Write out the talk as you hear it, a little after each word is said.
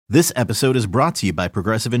This episode is brought to you by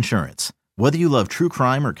Progressive Insurance. Whether you love true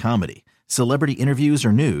crime or comedy, celebrity interviews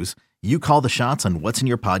or news, you call the shots on what's in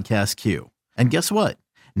your podcast queue. And guess what?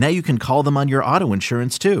 Now you can call them on your auto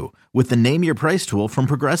insurance too with the Name Your Price tool from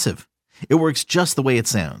Progressive. It works just the way it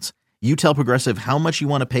sounds. You tell Progressive how much you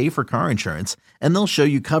want to pay for car insurance, and they'll show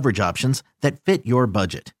you coverage options that fit your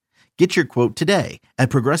budget. Get your quote today at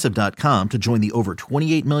Progressive.com to join the over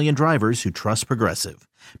 28 million drivers who trust Progressive.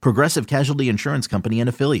 Progressive Casualty Insurance Company and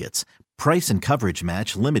Affiliates. Price and coverage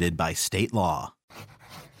match limited by state law.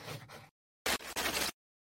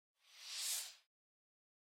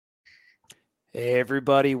 Hey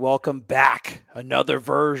everybody, welcome back. Another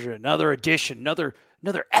version, another edition, another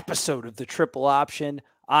episode of the Triple Option.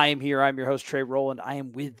 I am here. I'm your host, Trey Rowland. I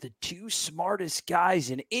am with the two smartest guys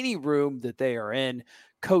in any room that they are in,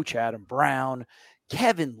 Coach Adam Brown,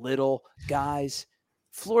 Kevin Little. Guys,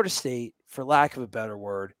 Florida State, for lack of a better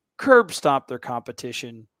word, curb stomped their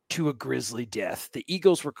competition to a grisly death. The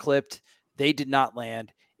Eagles were clipped. They did not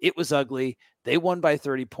land. It was ugly. They won by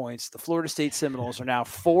 30 points. The Florida State Seminoles are now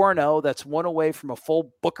 4-0. That's one away from a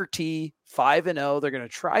full Booker T, 5-0. They're going to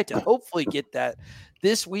try to hopefully get that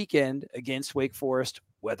this weekend against Wake Forest,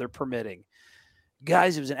 weather permitting.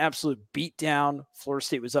 Guys, it was an absolute beatdown. Florida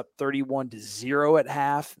State was up 31-0 at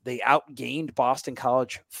half. They outgained Boston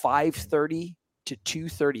College 530 to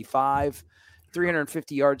 235,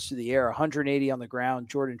 350 yards to the air, 180 on the ground.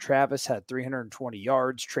 Jordan Travis had 320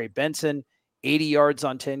 yards. Trey Benson, 80 yards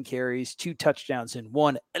on 10 carries, 2 touchdowns, and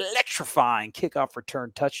 1 electrifying kickoff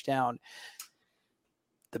return touchdown.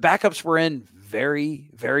 The backups were in very,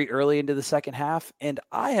 very early into the second half, and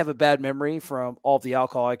I have a bad memory from all of the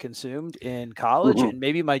alcohol I consumed in college and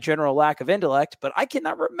maybe my general lack of intellect, but I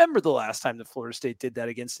cannot remember the last time that Florida State did that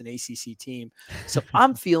against an ACC team. So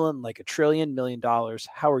I'm feeling like $1 trillion million.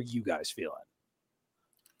 How are you guys feeling?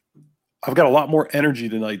 I've got a lot more energy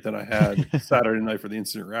tonight than I had Saturday night for the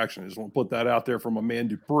instant reaction. I just want to put that out there from my man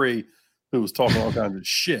Dupree, who was talking all kinds of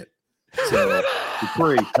shit. So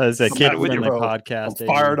Dupree, as a kid-friendly podcast, I'm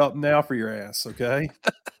fired up now for your ass. Okay.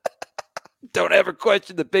 Don't ever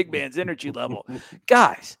question the big man's energy level,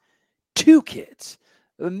 guys. 2 kids,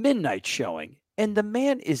 a midnight showing, and the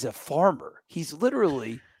man is a farmer. He's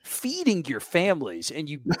literally feeding your families, and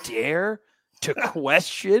you dare to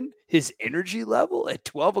question his energy level at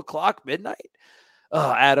 12 o'clock midnight?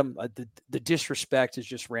 Adam, the disrespect is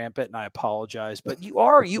just rampant, and I apologize. But you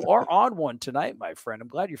are on one tonight, my friend. I'm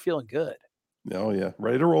glad you're feeling good. Oh, yeah.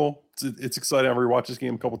 Ready to roll. It's exciting. I've rewatched this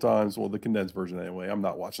game a couple times. Well, the condensed version anyway. I'm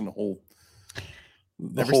not watching the whole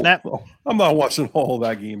snap. I'm not watching all of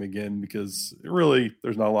that game again because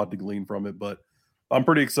there's not a lot to glean from it. But I'm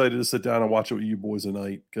pretty excited to sit down and watch it with you boys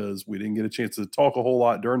tonight because we didn't get a chance to talk a whole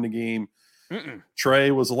lot during the game. Trey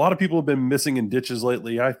a lot of people have been missing in ditches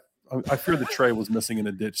lately. I fear that Trey was missing in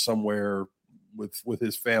a ditch somewhere with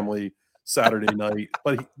his family Saturday night,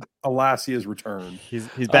 but alas, he has returned. He's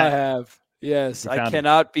back. I have. Yes, I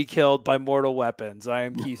cannot be killed by mortal weapons. I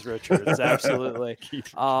am Keith Richards. Absolutely.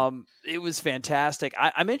 It was fantastic.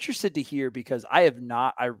 I'm interested to hear because I have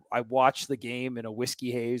not. I watched the game in a whiskey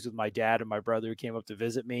haze with my dad and my brother who came up to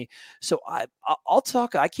visit me. So I'll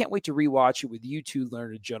talk. I can't wait to rewatch it with you two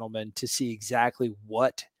learned gentlemen to see exactly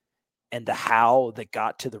what and the how that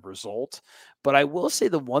got to the result. But I will say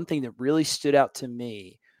the one thing that really stood out to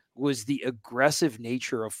me was the aggressive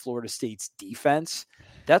nature of Florida State's defense.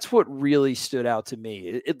 That's what really stood out to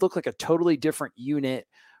me. It looked like a totally different unit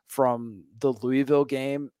from the Louisville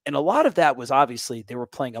game. And a lot of that was obviously they were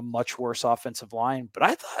playing a much worse offensive line, but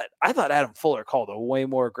I thought Adam Fuller called a way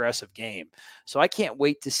more aggressive game. So I can't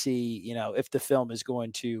wait to see, if the film is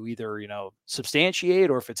going to either, substantiate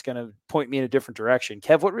or if it's going to point me in a different direction.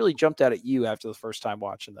 Kev, what really jumped out at you after the first time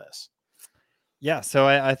watching this? Yeah, so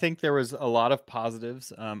I think there was a lot of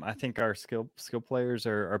positives. I think our skill players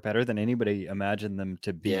are better than anybody imagined them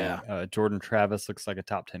to be. Yeah. Jordan Travis looks like a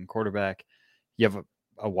top 10 quarterback. You have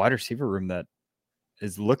a wide receiver room that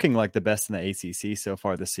is looking like the best in the ACC so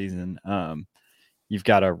far this season. You've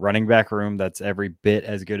got a running back room that's every bit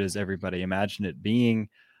as good as everybody imagined it being.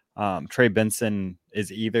 Trey Benson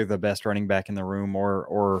is either the best running back in the room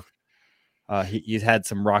or he's had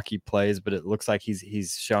some rocky plays, but it looks like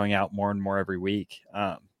he's showing out more and more every week.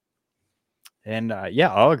 I'll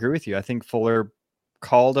agree with you. I think Fuller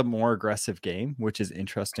called a more aggressive game, which is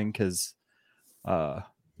interesting because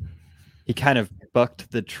he kind of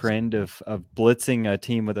bucked the trend of blitzing a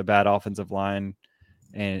team with a bad offensive line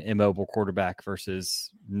and immobile quarterback versus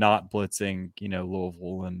not blitzing,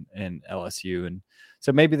 Louisville and LSU. And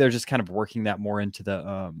so maybe they're just kind of working that more into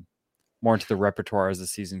the repertoire as the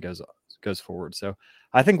season goes goes forward. So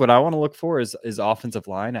I think what I want to look for is offensive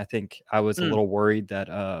line. I think I was a little worried that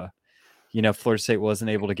Florida State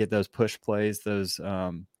wasn't able to get those push plays, those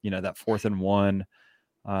that 4th and 1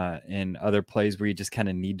 and other plays where you just kind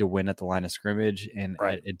of need to win at the line of scrimmage, and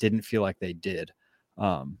it didn't feel like they did.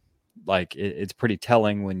 It's pretty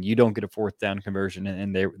telling when you don't get a 4th down conversion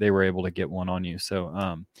and they were able to get one on you. So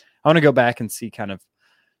I want to go back and see, kind of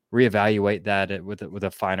reevaluate that with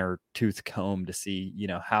a finer tooth comb to see,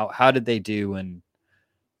 how did they do, and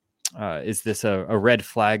is this a red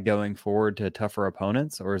flag going forward to tougher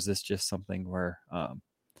opponents, or is this just something where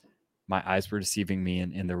my eyes were deceiving me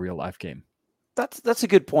in the real life game? That's a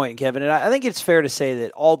good point, Kevin. And I think it's fair to say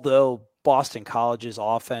that although Boston College's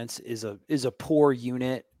offense is a poor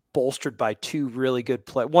unit, bolstered by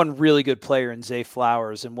one really good player in Zay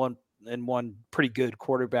Flowers and one pretty good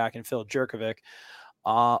quarterback in Phil Jerkovic,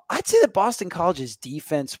 I'd say that Boston College's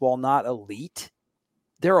defense, while not elite,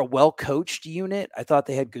 they're a well-coached unit. I thought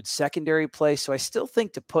they had good secondary play. So I still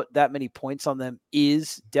think to put that many points on them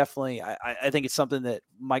is definitely, I think it's something that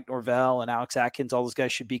Mike Norvell and Alex Atkins, all those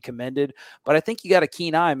guys should be commended. But I think you got a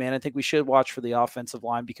keen eye, man. I think we should watch for the offensive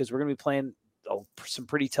line, because we're going to be playing some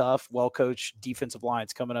pretty tough, well-coached defensive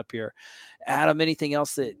lines coming up here. Adam, anything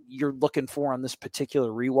else that you're looking for on this particular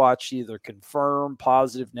rewatch? Either confirm,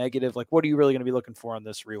 positive, negative? Like, what are you really going to be looking for on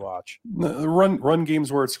this rewatch? The run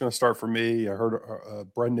games where it's going to start for me. I heard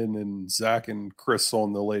Brendan and Zach and Chris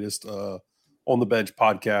on the latest On the Bench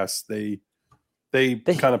podcast. They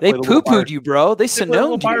kind of poo-pooed you, bro. They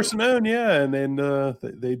Sononed you. Sonone, yeah, and then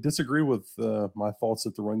they disagree with my thoughts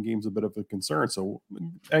that the run game's a bit of a concern. So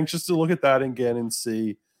anxious to look at that again and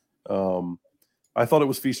see. I thought it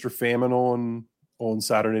was feast or famine on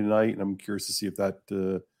Saturday night, and I'm curious to see if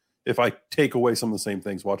that if I take away some of the same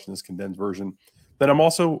things watching this condensed version. Then I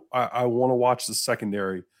want to watch the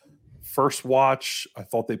secondary. First watch, I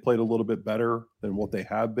thought they played a little bit better than what they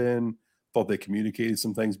have been. Thought they communicated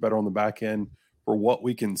some things better on the back end. For what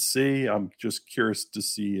we can see, I'm just curious to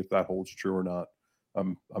see if that holds true or not.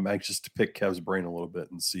 I'm anxious to pick Kev's brain a little bit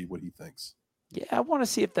and see what he thinks. Yeah, I want to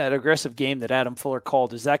see if that aggressive game that Adam Fuller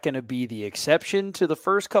called, is that going to be the exception to the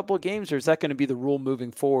first couple of games, or is that going to be the rule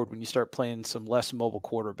moving forward when you start playing some less mobile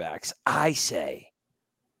quarterbacks? I say,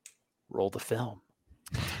 roll the film.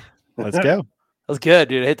 Let's go. That was good,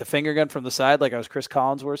 dude. I hit the finger gun from the side like I was Chris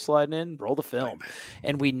Collinsworth sliding in. Roll the film.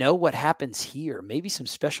 And we know what happens here. Maybe some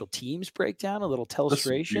special teams breakdown, a little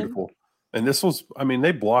telestration. Beautiful. And this was,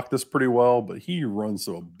 they blocked this pretty well, but he runs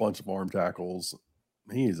through a bunch of arm tackles.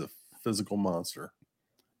 He is a physical monster.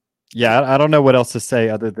 Yeah, I don't know what else to say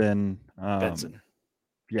other than Benson.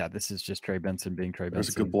 Yeah, this is just Trey Benson being Trey Benson.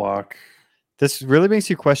 There's a good block. This really makes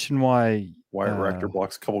you question why Wyatt Rector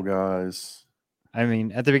blocks a couple guys. At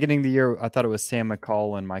the beginning of the year, I thought it was Sam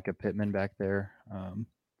McCall and Micah Pittman back there.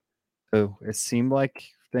 So it seemed like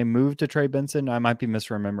they moved to Trey Benson. I might be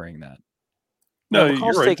misremembering that. No,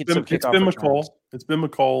 you're right. It's been McCall. It's been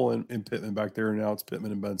McCall and Pittman back there, and now it's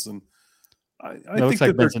Pittman and Benson. It looks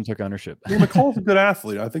like Benson took ownership. McCall's a good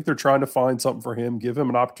athlete. I think they're trying to find something for him, give him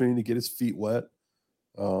an opportunity to get his feet wet.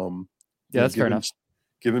 That's fair enough.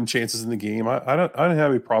 Give him chances in the game. I don't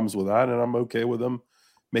have any problems with that, and I'm okay with them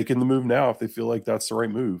making the move now if they feel like that's the right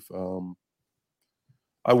move.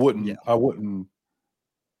 I wouldn't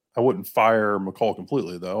fire McCall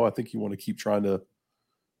completely, though. I think you want to keep trying to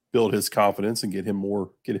build his confidence and get him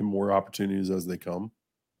more opportunities as they come.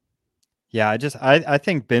 Yeah, I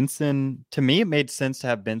think Benson, to me, it made sense to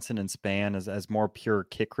have Benson and Spann as more pure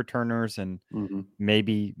kick returners, and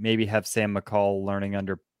maybe have Sam McCall learning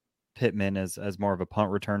under Pittman as more of a punt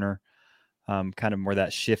returner. Kind of more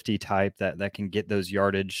that shifty type that can get those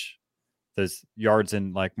yards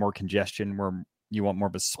in like more congestion where you want more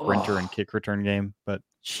of a sprinter and kick return game. But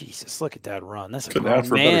Jesus, look at that run. That's a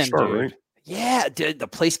man, dude. Right? Yeah, dude, the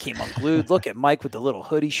place came unglued. Look at Mike with the little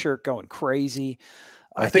hoodie shirt going crazy.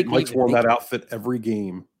 I think Mike's worn that outfit every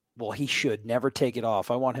game. Well, he should never take it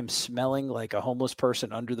off. I want him smelling like a homeless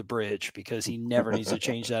person under the bridge, because he never needs to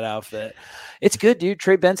change that outfit. It's good, dude.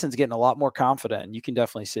 Trey Benson's getting a lot more confident, and you can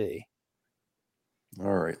definitely see.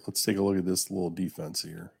 All right, let's take a look at this little defense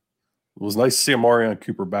here. It was nice to see Amarion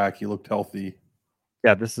Cooper back. He looked healthy.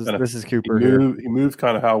 Yeah, this is Cooper. He moved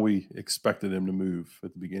kind of how we expected him to move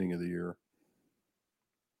at the beginning of the year.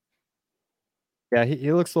 Yeah,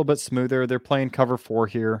 he looks a little bit smoother. They're playing cover 4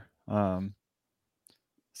 here.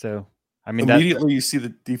 So, immediately you see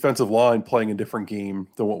the defensive line playing a different game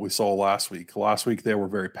than what we saw last week. Last week they were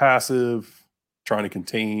very passive, trying to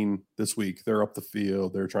contain. This week they're up the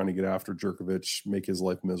field. They're trying to get after Jerkovic, make his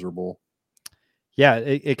life miserable. Yeah,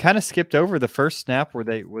 it kind of skipped over the first snap where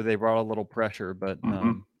they brought a little pressure, but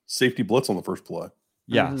safety blitz on the first play.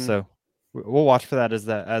 Yeah, so we'll watch for that as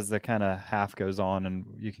the kind of half goes on, and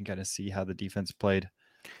you can kind of see how the defense played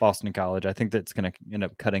Boston College. I think that's going to end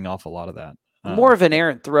up cutting off a lot of that. More of an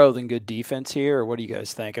errant throw than good defense here, or what do you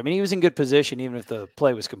guys think? I mean, he was in good position even if the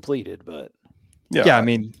play was completed, but yeah, I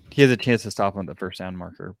mean, he has a chance to stop on the first down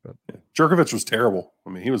marker. But Jurkovec was terrible. I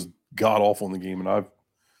mean, he was god awful in the game, and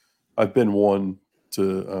I've been one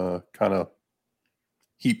to kind of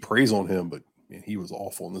heap praise on him, but man, he was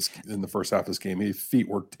awful in the first half of this game. His feet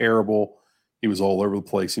were terrible. He was all over the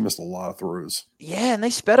place. He missed a lot of throws. Yeah, and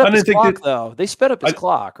they sped up his clock, though. They sped up his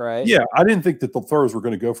clock, right? Yeah, I didn't think that the throws were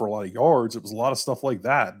going to go for a lot of yards. It was a lot of stuff like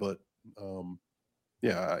that, but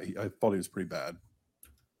yeah, I thought he was pretty bad.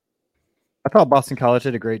 I thought Boston College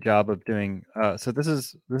did a great job of doing. So this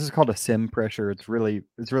is called a sim pressure. It's really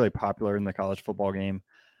popular in the college football game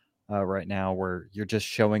right now, where you're just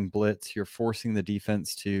showing blitz. You're forcing the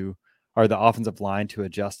defense or the offensive line to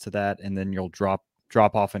adjust to that, and then you'll drop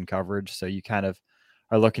off in coverage. So you kind of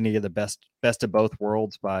are looking to get the best of both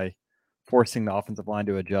worlds by forcing the offensive line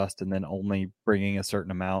to adjust and then only bringing a certain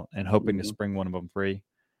amount and hoping to spring one of them free.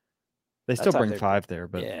 They still bring 5 there,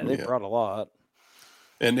 but they brought a lot.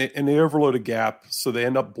 And they overload a gap, so they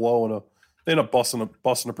end up busting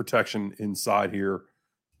a protection inside here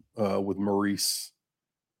with Maurice.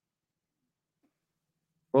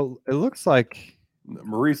 Well, it looks like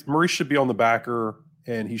Maurice should be on the backer,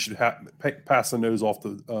 and he should pass the nose off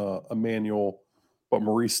to Emmanuel, but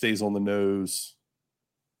Maurice stays on the nose.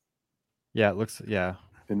 Yeah, it looks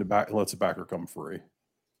in the back, lets the backer come free.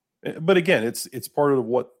 But again, it's part of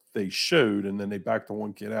what they showed, and then they backed the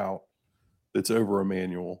one kid out. That's over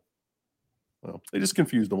Emmanuel. Well, they just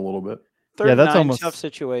confused him a little bit. That's almost tough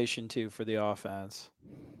situation too for the offense.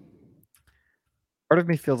 Part of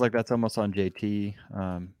me feels like that's almost on JT.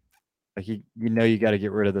 Like you got to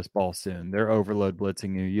get rid of this ball soon. They're overload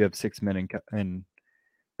blitzing you. You have 6 men in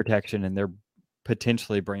protection, and they're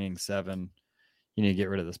potentially bringing 7. You need to get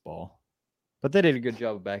rid of this ball. But they did a good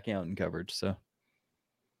job of backing out in coverage. So.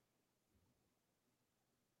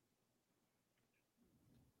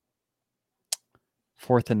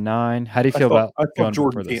 Fourth and 9. How do you feel about? I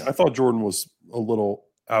thought Jordan was a little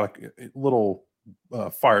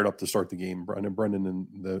fired up to start the game. Brendan and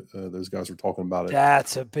those guys were talking about it.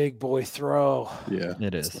 That's a big boy throw. Yeah,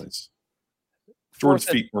 it is. Nice. Jordan's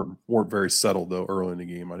feet weren't very settled though early in the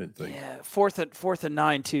game. I didn't think. Yeah, fourth and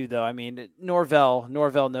 9 too. Though I mean, Norvell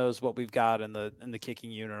knows what we've got in the kicking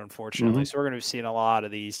unit. Unfortunately, so we're going to be seeing a lot of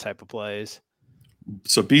these type of plays.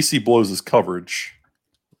 So BC blows his coverage.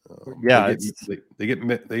 Yeah, they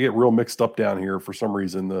get real mixed up down here for some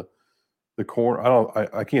reason. The corner,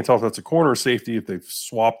 I can't tell if that's a corner or safety, if they've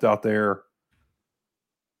swapped out there.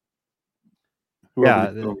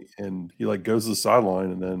 And he goes to the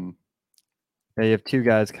sideline, and then you have 2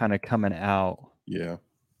 guys kind of coming out. Yeah,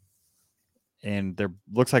 and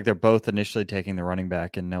looks like they're both initially taking the running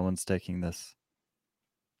back, and no one's taking this.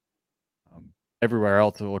 Everywhere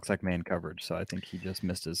else, it looks like man coverage, so I think he just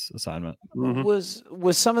missed his assignment. Mm-hmm.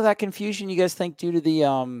 Was some of that confusion, you guys think, due to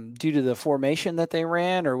the formation that they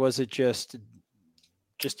ran, or was it just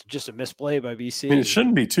a misplay by BC? I mean, it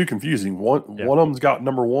shouldn't be too confusing. One of them's got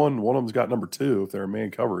number 1, one of them's got number 2. If they're in man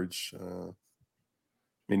coverage, I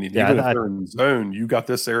mean, even if they're in zone, you got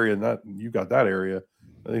this area and you got that area.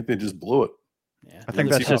 I think they just blew it. Yeah. I think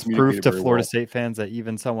that's just proof to Florida State fans that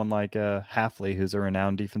even someone like Hafley, who's a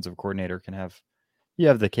renowned defensive coordinator, can have. You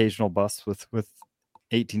have the occasional bust with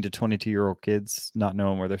 18 to 22-year-old kids not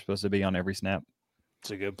knowing where they're supposed to be on every snap.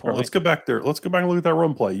 That's a good point. Right, let's go back there. Let's go back and look at that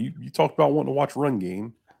run play. You talked about wanting to watch run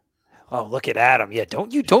game. Oh, look at Adam. Yeah,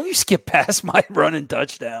 don't you skip past my running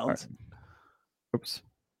touchdowns. Right. Oops.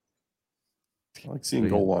 I like seeing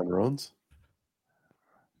goal line runs.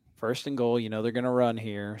 First and goal, they're going to run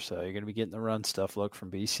here, so you're going to be getting the run stuff look from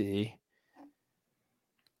BC.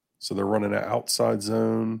 So they're running an outside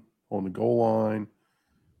zone on the goal line.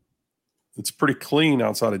 It's pretty clean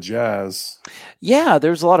outside of Jazz. Yeah,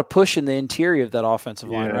 there's a lot of push in the interior of that offensive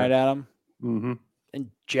line, right, Adam? Mm-hmm. And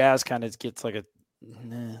Jazz kind of gets like a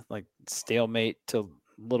stalemate to a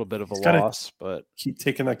little bit of a loss, but keep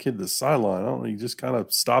taking that kid to the sideline. I don't know. He just kind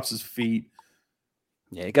of stops his feet.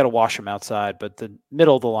 Yeah, you got to wash him outside, but the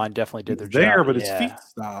middle of the line definitely did their job. But his feet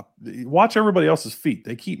stop. Watch everybody else's feet.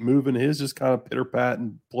 They keep moving. His just kind of pitter-pat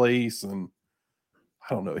in place, and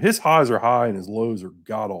I don't know. His highs are high and his lows are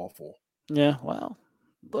god-awful. Yeah, well,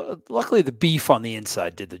 luckily the beef on the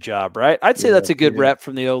inside did the job, right? I'd say that's a good rep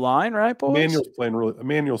from the O-line, right, boys?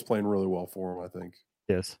 Emmanuel's playing really well for him, I think.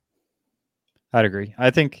 Yes. I'd agree.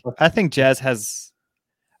 I think Jazz has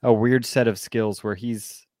a weird set of skills where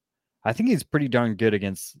I think he's pretty darn good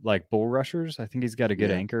against bull rushers. I think he's got a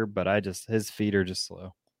good anchor, but his feet are just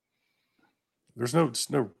slow. there's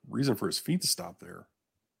no reason for his feet to stop there.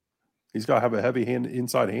 He's got to have a heavy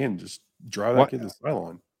inside hand, just drive that kid to the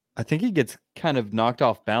sideline. I think he gets kind of knocked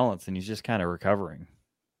off balance, and he's just kind of recovering.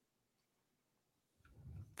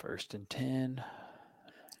 1st and 10.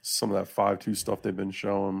 Some of that 5-2 stuff they've been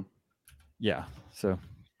showing. Yeah, so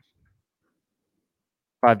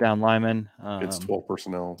 5 down linemen. It's 12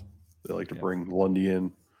 personnel. They like to bring Lundy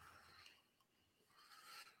in.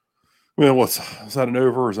 Well, is that an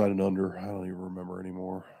over or is that an under? I don't even remember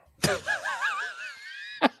anymore.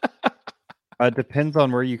 It depends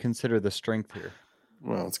on where you consider the strength here.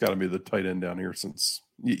 Well, it's got to be the tight end down here since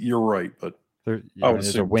you're right, but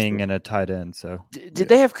there's a wing and a tight end. So did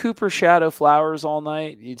they have Cooper shadow Flowers all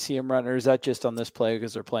night? You'd see him run, or is that just on this play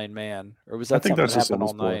because they're playing man? Or was that something that happened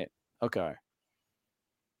all night? Okay.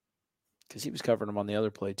 Because he was covering him on the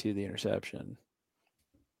other play too, the interception.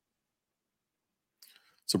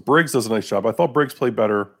 So Briggs does a nice job. I thought Briggs played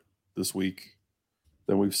better this week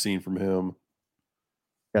than we've seen from him.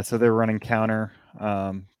 Yeah, so they're running counter.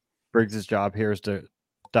 Briggs' job here is to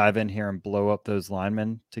dive in here and blow up those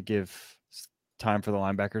linemen to give time for the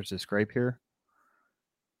linebackers to scrape here.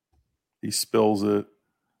 He spills it.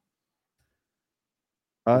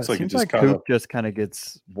 It seems like Coop just kind of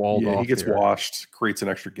gets walled off. Yeah, he gets here. washed, creates an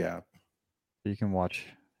extra gap. You can watch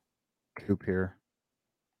Coop here.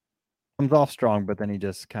 Comes off strong, but then he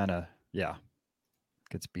just kind of,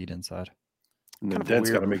 gets beat inside. And then Dent's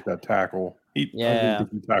got to make that tackle. I didn't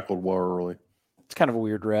think he tackled well early. It's kind of a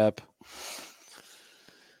weird rep.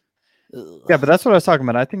 Yeah, but that's what I was talking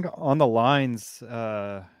about. I think on the lines,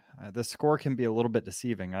 the score can be a little bit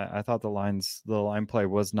deceiving. I thought the line play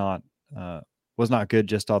was not good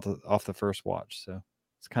just off the first watch. So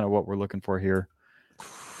it's kind of what we're looking for here.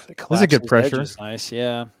 This is a good pressure. Nice,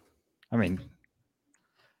 yeah. I mean,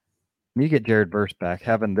 when you get Jared Verse back,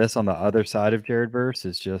 having this on the other side of Jared Verse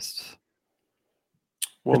is just.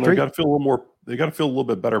 Well, they got to feel a little more. They got to feel a little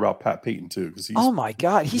bit better about Pat Payton too, because he's. Oh my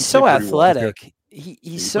God, he's so athletic. Well.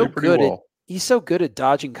 He's so good at. He's so good at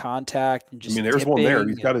dodging contact and just. I mean, there's one there.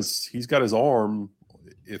 He's got his arm.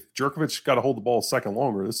 If Jerkovich got to hold the ball a second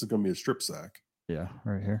longer, this is going to be a strip sack. Yeah,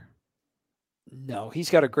 right here. No, he's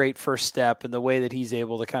got a great first step, and the way that he's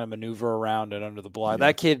able to kind of maneuver around it under the block.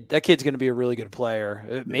 Yeah. That kid's going to be a really good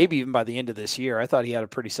player. Maybe even by the end of this year. I thought he had a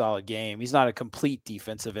pretty solid game. He's not a complete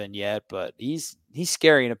defensive end yet, but he's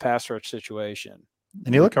scary in a pass rush situation.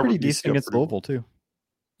 And he looked pretty decent against Louisville too.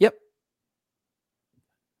 Yep.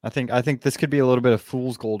 I think this could be a little bit of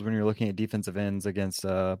fool's gold when you're looking at defensive ends against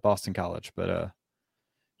Boston College, but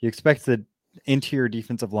you expect the interior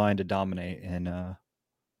defensive line to dominate, and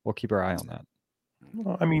we'll keep our eye on that.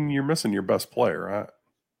 Well, I mean, you're missing your best player.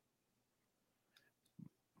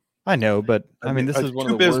 I know, but I mean, this is one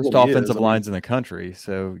of the worst offensive lines in the country.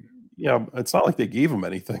 So yeah, it's not like they gave him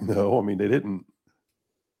anything, though. I mean, they didn't.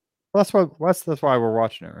 Well, that's why we're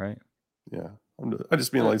watching it, right? Yeah, I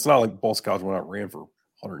just mean like it's not like Boston College went out and ran for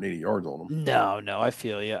 180 yards on them. No, I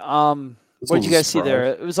feel you. What did you guys see there?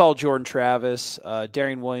 It was all Jordan Travis,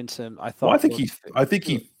 Darian Williamson. I thought. Well, I think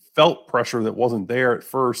he felt pressure that wasn't there at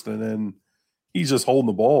first, and then he's just holding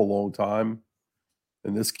the ball a long time.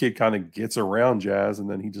 And this kid kind of gets around Jazz, and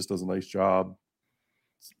then he just does a nice job.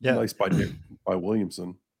 Yeah, nice by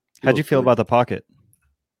Williamson. How'd you feel about the pocket?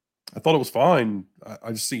 I thought it was fine.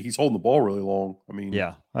 I just see he's holding the ball really long. I mean,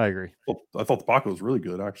 yeah, I agree. I thought the pocket was really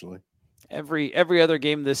good, actually. Every other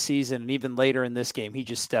game this season, and even later in this game, he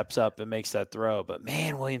just steps up and makes that throw. But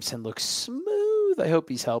man, Williamson looks smooth. I hope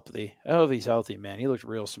he's healthy. I hope he's healthy, man. He looked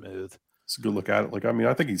real smooth. It's a good look at it.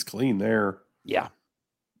 I think he's clean there. Yeah.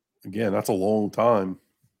 Again, that's a long time.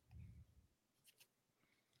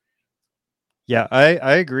 Yeah,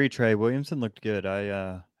 I agree, Trey. Williamson looked good.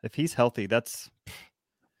 If he's healthy, this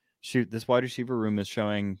wide receiver room is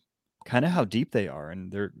showing kind of how deep they are,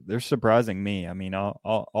 and they're surprising me. I mean,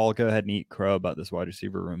 I'll go ahead and eat crow about this wide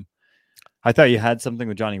receiver room. I thought you had something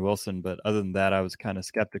with Johnny Wilson, but other than that, I was kind of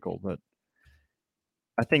skeptical. But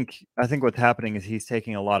I think what's happening is he's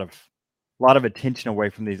taking a lot of attention away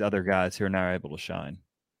from these other guys who are now able to shine.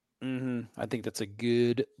 Mm-hmm. I think that's a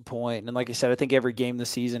good point. And like I said, I think every game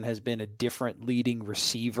this season has been a different leading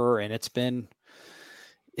receiver, and it's been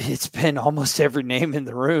almost every name in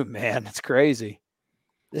the room, man. It's crazy.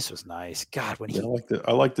 This was nice. God,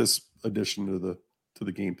 I like this addition to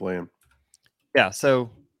the game plan. Yeah.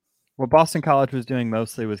 So what Boston College was doing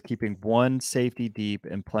mostly was keeping one safety deep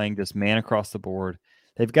and playing just man across the board.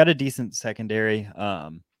 They've got a decent secondary,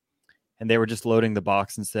 and they were just loading the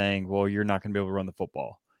box and saying, well, you're not going to be able to run the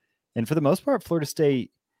football. And for the most part, Florida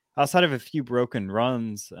State, outside of a few broken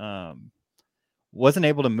runs, wasn't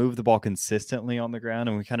able to move the ball consistently on the ground.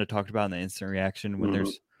 And we kind of talked about in the instant reaction when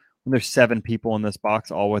when there's 7 people in this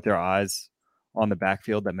box, all with their eyes on the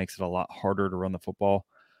backfield, that makes it a lot harder to run the football.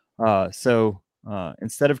 So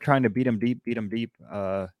instead of trying to beat them deep,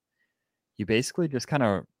 you basically just kind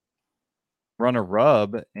of run a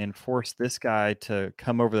rub and force this guy to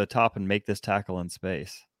come over the top and make this tackle in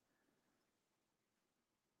space.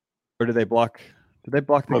 Or do they block? Do they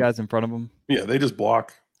block the guys in front of them? Yeah, they just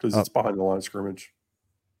block because it's behind the line of scrimmage.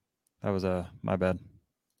 That was my bad.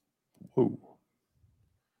 Whoa.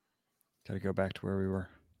 Got to go back to where we were.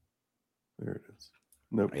 There it is.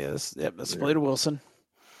 Nope. Yes. Yep. That's play to Wilson.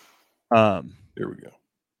 There we go.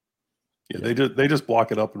 Yeah, they just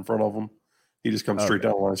block it up in front of him. He just comes straight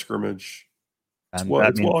down the line of scrimmage. It's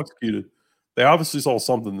well executed. They obviously saw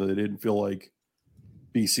something that they didn't feel like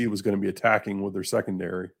BC was going to be attacking with their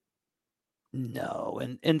secondary. No,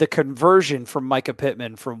 and the conversion from Micah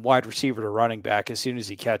Pittman from wide receiver to running back as soon as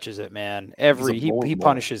he catches it, man. He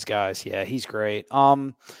punishes guys. Yeah, he's great.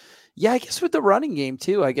 Yeah, I guess with the running game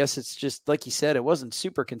too, I guess it's just like you said, it wasn't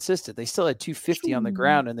super consistent. They still had 250 on the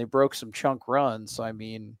ground and they broke some chunk runs. So I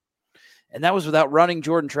mean, and that was without running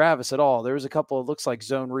Jordan Travis at all. There was a couple of looks like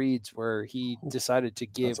zone reads where he decided to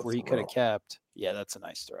give where he could have kept. Yeah, that's a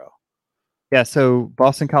nice throw. Yeah, so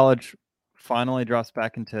Boston College finally drops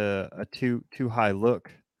back into a too high look.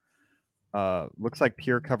 Looks like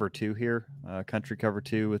pure cover 2 here, country cover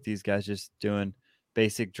 2 with these guys just doing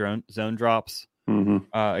basic zone drops.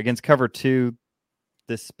 Against cover 2,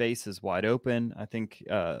 this space is wide open. I think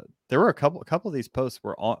there were a couple of these posts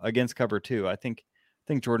were against cover 2. I think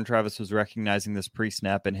Jordan Travis was recognizing this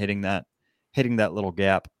pre-snap and hitting that little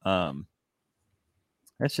gap.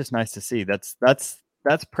 That's just nice to see. That's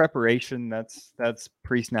preparation. That's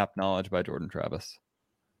pre-snap knowledge by Jordan Travis.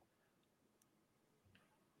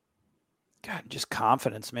 God, just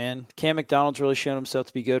confidence, man. Cam McDonald's really shown himself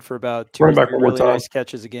to be good for about 2 really nice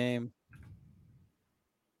catches a game.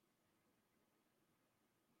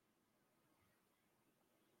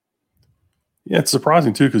 Yeah, it's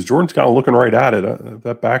surprising too because Jordan's kind of looking right at it.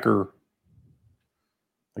 That backer,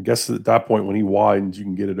 I guess at that point when he widens, you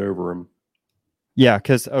can get it over him. Yeah,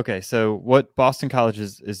 because so what Boston College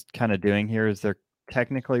is kind of doing here is they're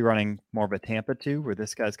technically running more of a Tampa 2, where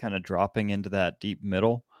this guy's kind of dropping into that deep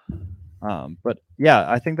middle. But yeah,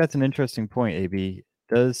 I think that's an interesting point. AB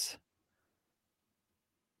so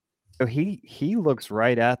he looks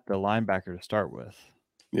right at the linebacker to start with.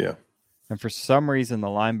 Yeah. And for some reason, the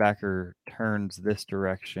linebacker turns this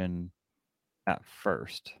direction at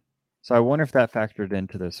first. So I wonder if that factored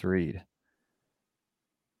into this read.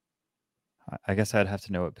 I guess I'd have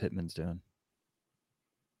to know what Pittman's doing.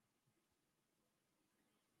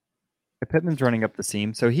 Pittman's running up the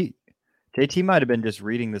seam. So JT might have been just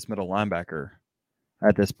reading this middle linebacker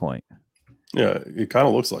at this point. Yeah, it kind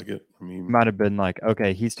of looks like it. I mean, might have been like,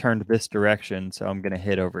 okay, he's turned this direction, so I'm going to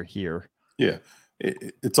hit over here. Yeah.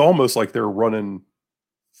 It's almost like they're running.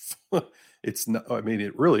 It's not. I mean,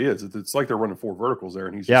 it really is. It's like they're running 4 verticals there,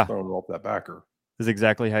 and he's just throwing it off that backer. This is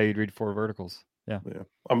exactly how you'd read 4 verticals. Yeah.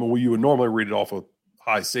 I mean, you would normally read it off of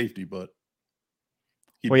high safety, but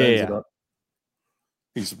he bends it up.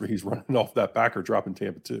 He's running off that backer, dropping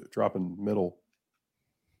Tampa 2, dropping middle.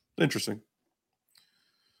 Interesting.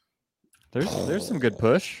 There's some good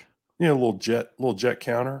push. Yeah, a little jet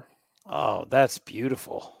counter. Oh, that's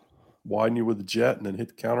beautiful. Widen you with the jet and then hit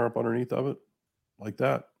the counter up underneath of it like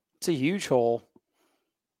that. It's a huge hole.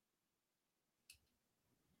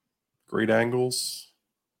 Great angles.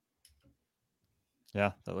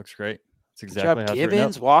 Yeah, that looks great. That's exactly how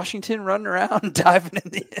Gibbons, Washington running around, diving in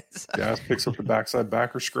the inside. Gas picks up the backside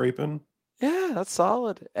backer scraping. Yeah, that's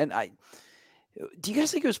solid. And do you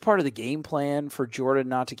guys think it was part of the game plan for Jordan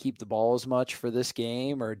not to keep the ball as much for this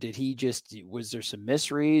game? Or was there some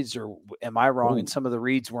misreads, or am I wrong and some of the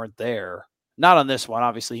reads weren't there? Not on this one.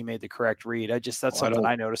 Obviously he made the correct read. That's something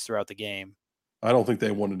I noticed throughout the game. I don't think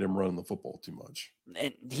they wanted him running the football too much.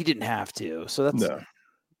 And he didn't have to. So that's no.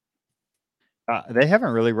 They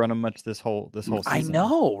haven't really run him much this whole season. I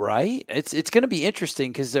know, right? It's going to be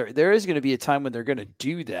interesting because there is going to be a time when they're going to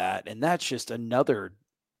do that, and that's just another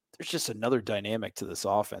dynamic to this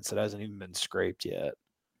offense that hasn't even been scraped yet.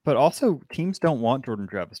 But also, teams don't want Jordan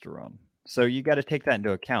Travis to run, so you got to take that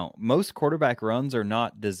into account. Most quarterback runs are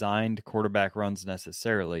not designed quarterback runs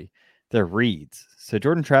necessarily; they're reads. So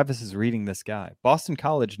Jordan Travis is reading this guy. Boston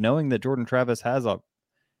College, knowing that Jordan Travis has a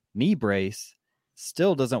knee brace,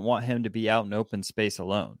 still doesn't want him to be out in open space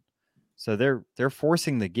alone. So they're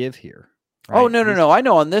forcing the give here. Right? Oh, no. I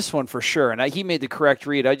know on this one for sure. And he made the correct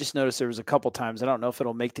read. I just noticed there was a couple times. I don't know if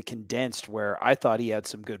it'll make the condensed where I thought he had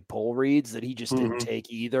some good pull reads that he just didn't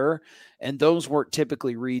take either. And those weren't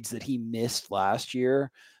typically reads that he missed last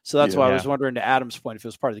year. So that's why I was wondering, to Adam's point, if it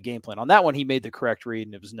was part of the game plan. On that one, he made the correct read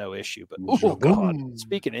and it was no issue. But, oh, God,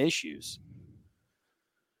 speaking of issues.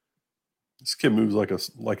 This kid moves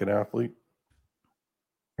like an athlete.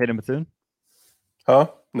 Hayden Bethune? Huh?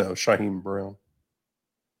 No, Shaheem Brown.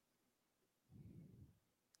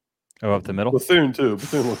 Oh, up the middle? Bethune, too.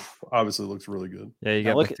 Bethune obviously looks really good. Yeah, you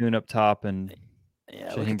got Bethune up top and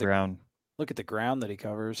Shaheem Brown. Look at the ground that he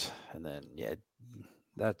covers. And then,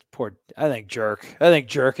 that poor, I think Jerk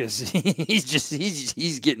is,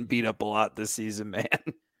 he's getting beat up a lot this season, man.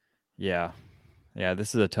 Yeah. Yeah,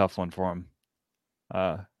 this is a tough one for him.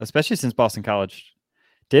 Especially since Boston College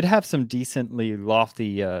did have some decently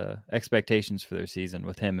lofty expectations for their season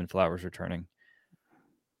with him and Flowers returning.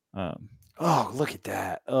 Oh, look at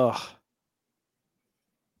that. Oh.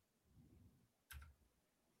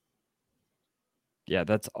 Yeah,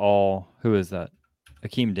 that's all. Who is that?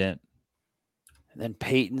 Akeem Dent. And then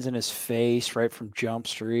Peyton's in his face right from Jump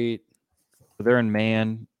Street. They're in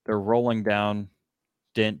man. They're rolling down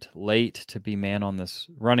Dent late to be man on this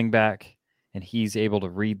running back, and he's able to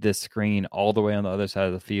read this screen all the way on the other side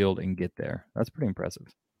of the field and get there. That's pretty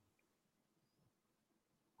impressive.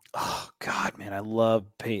 Oh, God, man, I love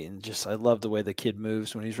Peyton. I love the way the kid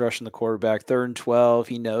moves when he's rushing the quarterback. 3rd and 12,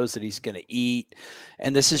 he knows that he's going to eat.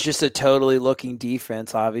 And this is just a totally looking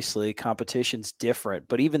defense. Obviously, competition's different.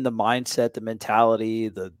 But even the mindset, the mentality,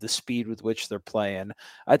 the speed with which they're playing,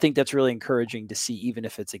 I think that's really encouraging to see, even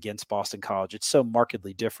if it's against Boston College. It's so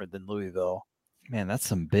markedly different than Louisville. Man, that's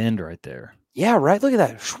some bend right there. Yeah, right? Look at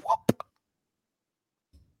that.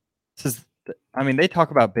 They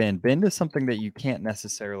talk about bend. Bend is something that you can't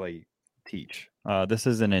necessarily teach. This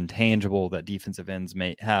is an intangible that defensive ends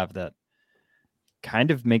may have that kind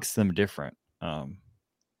of makes them different. Yeah,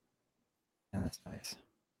 that's nice.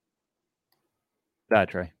 That,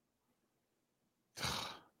 Trey.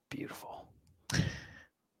 Beautiful.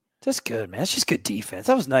 That's good, man. It's just good defense.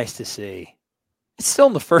 That was nice to see. It's still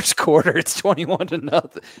in the first quarter. It's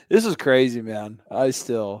 21-0. This is crazy, man. I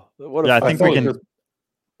think we can.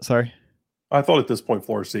 Sorry. I thought at this point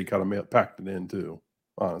Florida State kind of packed it in too,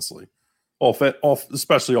 honestly.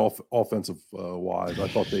 Especially offensive wise. I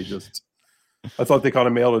thought they kind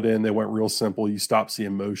of mailed it in. They went real simple. You stopped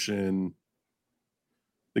seeing motion.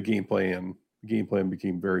 The game plan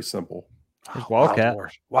became very simple. Wildcat.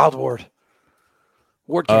 Wild Ward.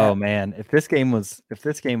 Oh man, if this game was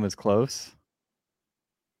close,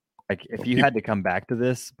 like if you had to come back to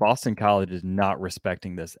this, Boston College is not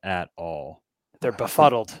respecting this at all. They're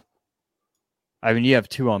befuddled. I mean, you have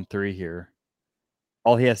 2-on-3 here.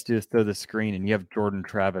 All he has to do is throw the screen, and you have Jordan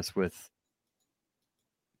Travis with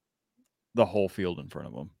the whole field in front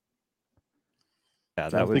of him. Yeah,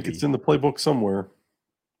 I think it's in the playbook somewhere.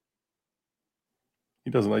 He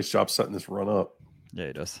does a nice job setting this run up. Yeah,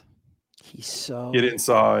 he does. Get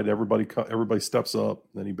inside. Everybody steps up.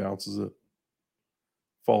 Then he bounces it.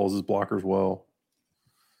 Follows his blockers well.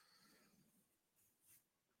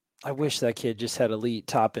 I wish that kid just had elite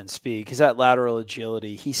top end speed, because that lateral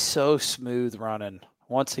agility, he's so smooth running.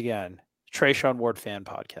 Once again, Trayshawn Ward fan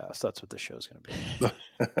podcast. That's what the show's going to be.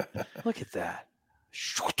 Look at that.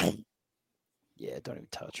 Yeah, don't even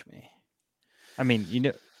touch me. I mean,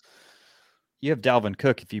 you have Dalvin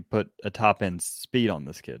Cook if you put a top end speed on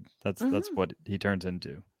this kid. That's what he turns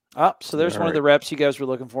into. So there's one of the reps you guys were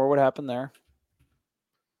looking for. What happened there?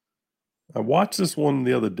 I watched this one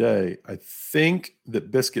the other day. I think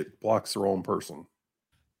that Biscuit blocks the wrong person.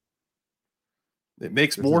 It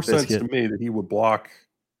makes more sense to me that he would block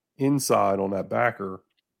inside on that backer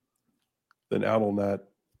than out on that.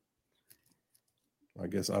 I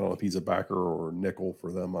guess I don't know if he's a backer or nickel for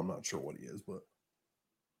them. I'm not sure what he is, but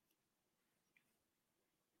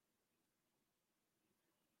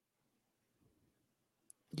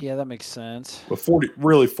yeah, that makes sense. But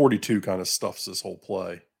 42 kind of stuffs this whole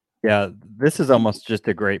play. Yeah, this is almost just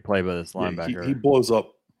a great play by this linebacker. He blows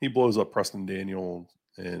up Preston Daniel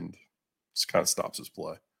and just kind of stops his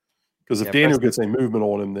play. Because if Daniel gets a movement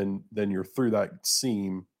on him, then you're through that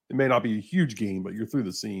seam. It may not be a huge gain, but you're through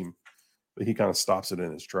the seam. But he kind of stops it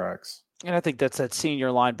in his tracks. And I think that's that senior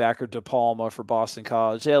linebacker DePalma for Boston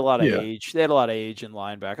College. They had a lot of age. They had a lot of age in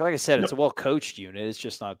linebacker. Like I said, it's a well-coached unit. It's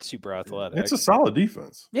just not super athletic. It's a solid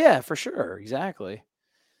defense. Yeah, for sure. Exactly.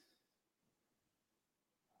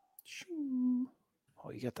 Oh,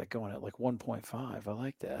 you got that going at like 1.5. I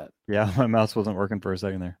like that. Yeah, my mouse wasn't working for a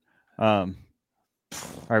second there. All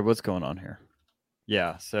right, what's going on here?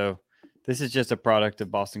 Yeah, so this is just a product of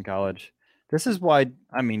Boston College This is why,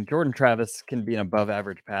 Jordan Travis can be an above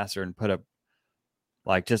average passer and put up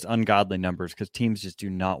like just ungodly numbers because teams just do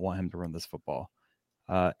not want him to run this football.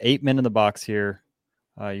 8 men in the box here.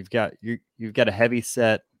 You've got a heavy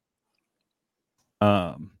set.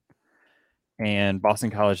 And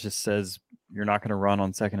Boston College just says you're not going to run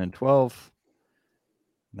on 2nd and 12.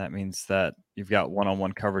 That means that you've got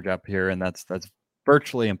one-on-one coverage up here, and that's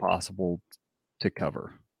virtually impossible to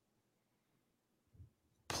cover.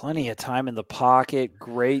 Plenty of time in the pocket,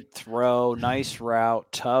 great throw, nice route,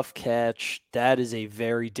 tough catch. That is a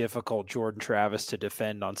very difficult Jordan Travis to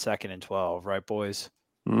defend on 2nd and 12, right, boys?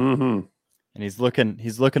 Mm-hmm. And he's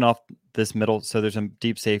looking off this middle, so there's a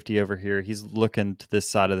deep safety over here. He's looking to this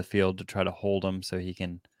side of the field to try to hold him so he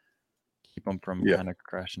can keep him from kind of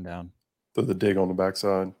crashing down. Throw the dig on the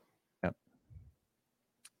backside. Yep.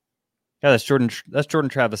 Yeah, that's Jordan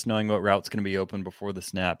Travis knowing what route's going to be open before the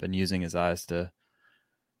snap and using his eyes to.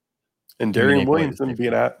 And Darian Williamson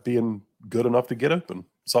being good enough to get open,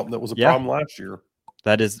 something that was a problem last year.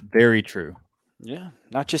 That is very true. Yeah,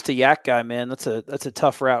 not just a yak guy, man. That's a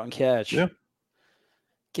tough route and catch. Yeah.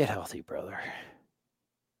 Get healthy, brother.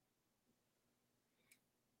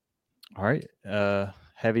 All right.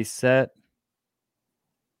 Heavy set.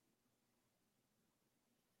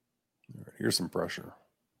 Here's some pressure.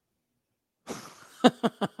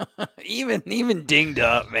 even dinged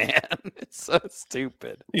up, man. It's so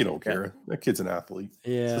stupid. You don't care. That kid's an athlete.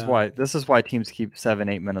 Yeah. This is why teams keep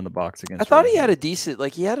 7-8 men in the box against. I thought he had a decent,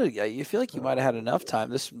 you feel like you might have had enough time.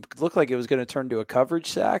 This looked like it was going to turn to a coverage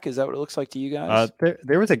sack. Is that what it looks like to you guys?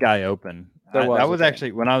 There was a guy open. That was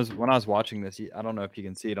actually when I was watching this. I don't know if you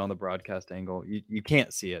can see it on the broadcast angle. You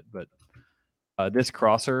can't see it, but this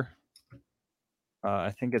crosser,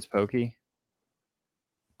 I think it's Pokey.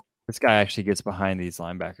 This guy actually gets behind these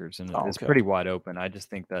linebackers and it's pretty wide open. I just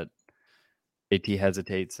think that AT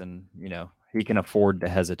hesitates and, he can afford to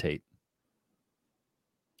hesitate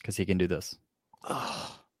because he can do this.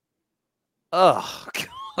 Oh, God.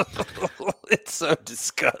 It's so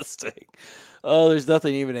disgusting. Oh, there's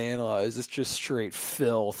nothing even to analyze. It's just straight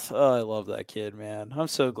filth. Oh, I love that kid, man. I'm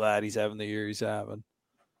so glad he's having the year he's having.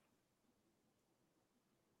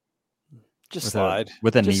 Just slide.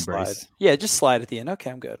 With a knee brace. Yeah, just slide at the end. Okay,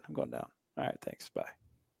 I'm good. I'm going down. All right, thanks. Bye.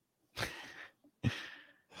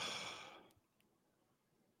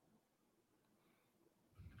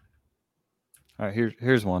 All right,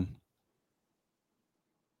 here's one.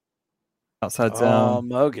 Outside zone.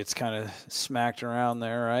 Mo gets kind of smacked around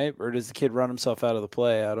there, right? Or does the kid run himself out of the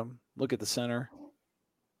play, Adam? Look at the center.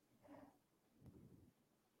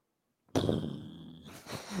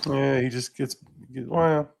 Yeah, he just gets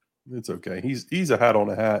it's okay. He's a hat on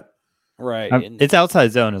a hat. Right. It's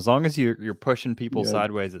outside zone. As long as you're pushing people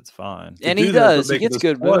sideways, it's fine. And he does. He gets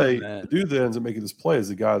good play. The dude that ends up making this play is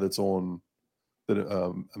the guy that's on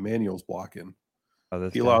that Emmanuel's blocking.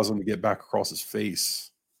 He allows him to get back across his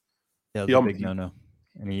face. Yeah, the big no-no.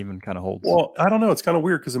 And he even kind of holds. Well, I don't know. It's kind of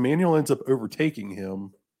weird because Emmanuel ends up overtaking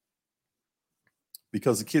him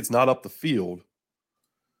because the kid's not up the field.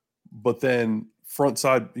 But then front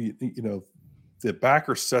side, the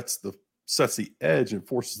backer sets the edge and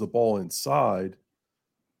forces the ball inside.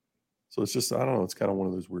 So it's just, I don't know. It's kind of one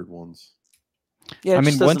of those weird ones. Yeah,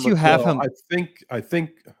 once you have him, I think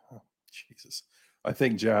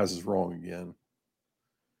Jazz is wrong again.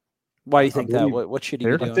 Why do you think that? What should he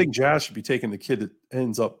be doing? I think Jazz should be taking the kid that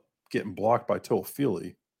ends up getting blocked by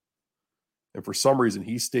Toafili. And for some reason,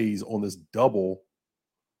 he stays on this double.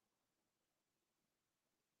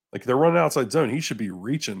 Like they're running outside zone. He should be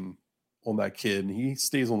reaching on that kid, and he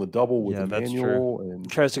stays on the double with Emmanuel and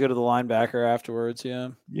tries to go to the linebacker afterwards.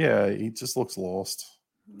 Yeah, he just looks lost.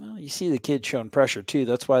 Well, you see the kid showing pressure too.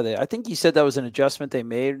 That's why I think you said that was an adjustment they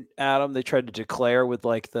made, Adam. They tried to declare with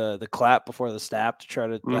like the clap before the snap to try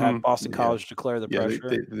to have Boston College declare the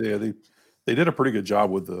pressure. They did a pretty good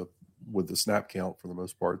job with the snap count for the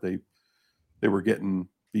most part. They were getting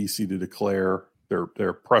BC to declare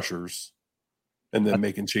their pressures and then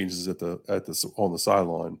making changes on the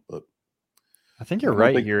sideline. But I think you're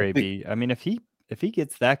right here, AB. If he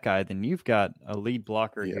gets that guy, then you've got a lead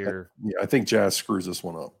blocker here. I think Jazz screws this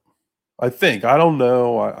one up. I don't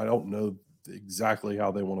know. I don't know exactly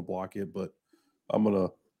how they want to block it, but I'm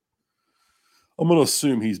gonna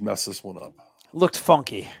assume he's messed this one up. Looked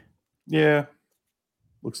funky. Yeah.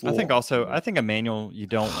 Looks. I think Emmanuel, you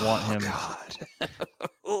don't want him. God.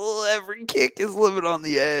 Well, every kick is living on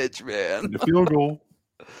the edge, man. The field goal.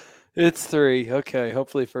 It's 3. Okay.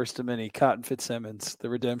 Hopefully first to many. Cotton Fitzsimmons, the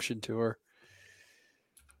redemption tour.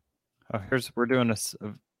 We're doing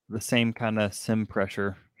the same kind of sim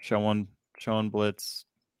pressure, showing blitz,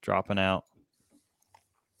 dropping out.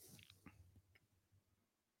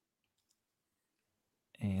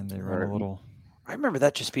 They run a little. I remember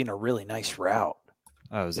that just being a really nice route.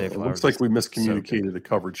 Oh, Zay Flowers. It looks like we miscommunicated the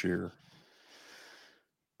coverage here.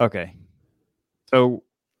 Okay. So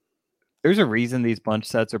there's a reason these bunch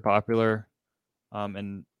sets are popular.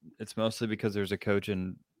 And it's mostly because there's a coach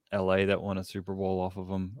in LA that won a Super Bowl off of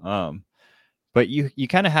them. But you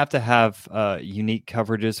kind of have to have unique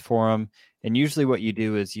coverages for them. And usually what you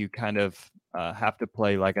do is you kind of have to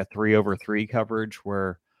play like a 3-over-3 coverage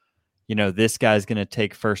where, this guy's going to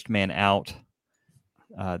take first man out.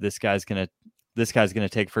 This guy's going to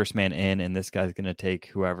take first man in, and this guy's going to take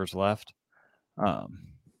whoever's left.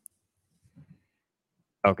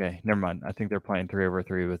 Okay, never mind. I think they're playing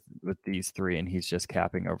 3-over-3 with these three, and he's just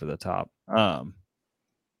capping over the top.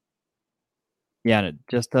 Yeah, and it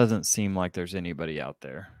just doesn't seem like there's anybody out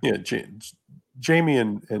there. Yeah, Jamie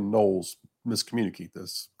and Knowles miscommunicate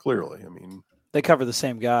this clearly. I mean, they cover the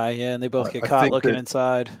same guy, and they both get caught looking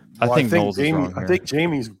inside. I think Knowles is wrong here. I think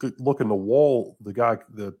Jamie's looking to wall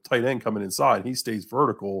the tight end coming inside. He stays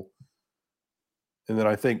vertical, and then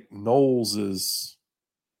I think Knowles has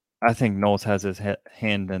his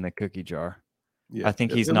hand in the cookie jar. Yeah, I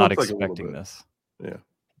think he's not expecting this. Yeah,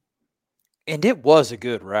 and it was a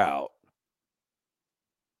good route.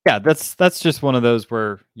 Yeah, that's just one of those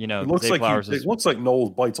where it looks like Knowles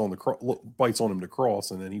bites on him to cross,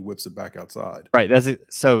 and then he whips it back outside. Right. That's it.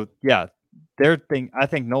 So yeah, I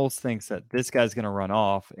think Knowles thinks that this guy's going to run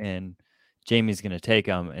off, and Jamie's going to take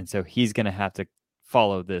him, and so he's going to have to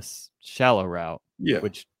follow this shallow route,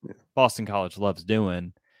 which Boston College loves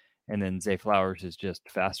doing, and then Zay Flowers is just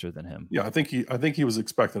faster than him. Yeah, I think he was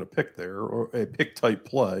expecting a pick there or a pick type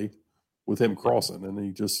play with him crossing, and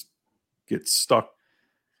he just gets stuck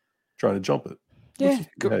trying to jump it. Yeah,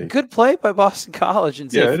 good play by Boston College and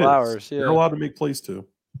Zay Flowers. Yeah, they're allowed to make plays too.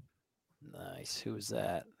 Nice. Who was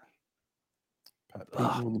that? Pat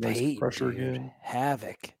Payton with nice pressure again.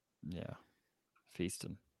 Havoc. Yeah,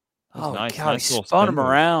 feasting. Oh nice, God, he spun him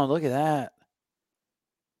around. Look at that.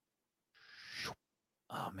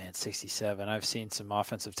 Oh man, 67. I've seen some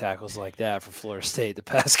offensive tackles like that for Florida State the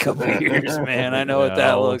past couple of years, man. I know what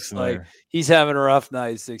that looks like. He's having a rough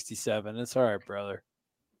night, 67. It's all right, brother.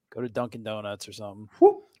 Go to Dunkin' Donuts or something.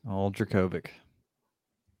 Old Dracovic.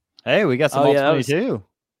 Hey, we got some all 22.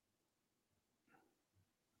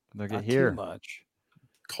 Look at here. Too much.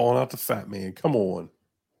 Calling out the fat man. Come on.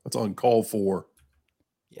 That's uncalled for.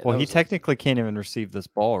 Yeah, well, he technically can't even receive this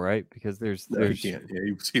ball, right? Because there's he can't.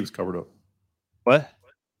 Yeah, he was covered up. What?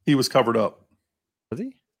 He was covered up. Was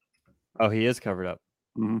he? Oh, he is covered up.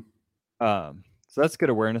 Mm-hmm. So that's good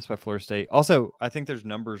awareness by Florida State. Also, I think there's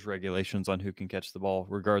numbers regulations on who can catch the ball,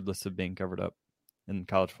 regardless of being covered up in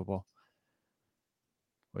college football.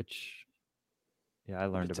 Which, I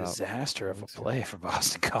learned about. Disaster of a play for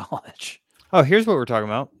Boston College. Oh, here's what we're talking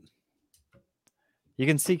about. You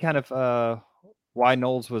can see kind of why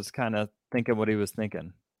Knowles was kind of thinking what he was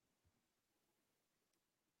thinking.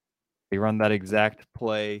 They run that exact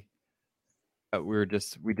play. We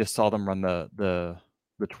just saw them run the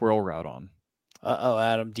twirl route on. Uh-oh,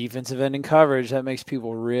 Adam. Defensive end in coverage. That makes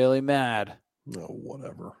people really mad. No,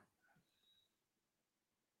 whatever.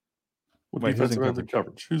 What defensive end in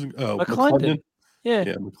coverage? Who's McClendon? Yeah,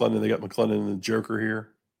 McClendon. They got McClendon and the Joker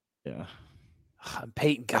here. Yeah. And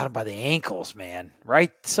Peyton got him by the ankles, man.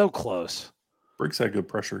 Right? So close. Briggs had good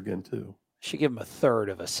pressure again, too. Should give him a third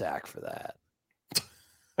of a sack for that.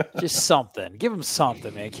 Just something. Give him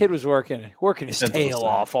something, man. Kid was working his tail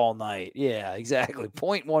off all night. Yeah, exactly.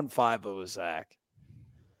 0.15 of a sack.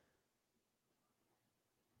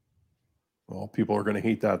 Well, people are going to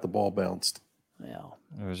hate that the ball bounced. Yeah.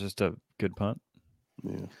 It was just a good punt.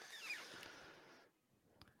 Yeah.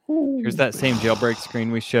 Here's that same jailbreak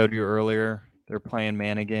screen we showed you earlier. They're playing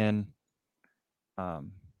man again. You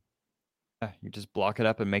just block it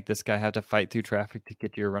up and make this guy have to fight through traffic to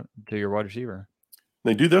get to your wide receiver.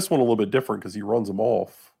 They do this one a little bit different because he runs them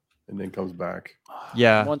off and then comes back.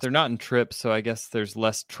 Yeah, they're not in trips, so I guess there's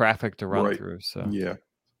less traffic to run through. So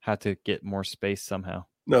had to get more space somehow.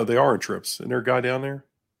 No, they are in trips. Isn't there a guy down there?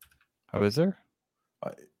 Oh, is there?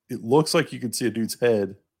 It looks like you can see a dude's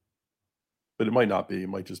head, but it might not be. It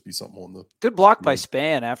might just be something on the good block by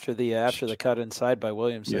Span after the cut inside by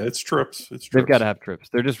Williamson. Yeah, it's trips. They've got to have trips.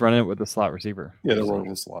 They're just running it with the slot receiver. Yeah, they're running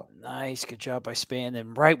the slot. Nice, good job by Span.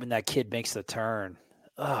 And right when that kid makes the turn,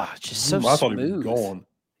 just so smooth. I thought he was gone.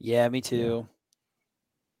 Yeah, me too.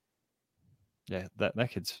 Yeah, that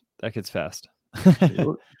kid's fast.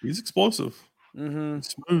 He's explosive. Mm-hmm. He's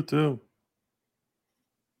smooth too.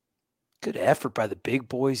 Good effort by the big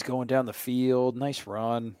boys going down the field. Nice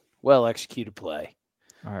run. Well executed play.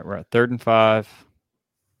 All right, we're at 3rd and 5.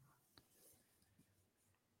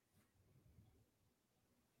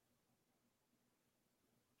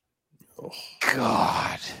 Oh.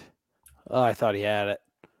 God. Oh, I thought he had it.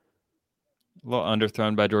 A little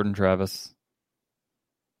underthrown by Jordan Travis.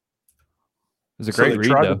 It was a great read,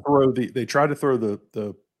 though. They tried to throw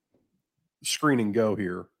the screen and go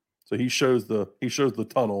here. So he shows the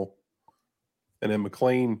tunnel, and then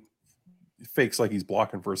McClain fakes like he's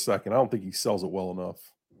blocking for a second. I don't think he sells it well enough.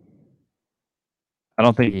 I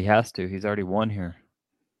don't think he has to. He's already won here.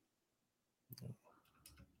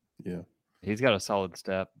 Yeah. He's got a solid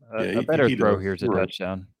step. A better throw here is a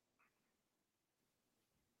touchdown.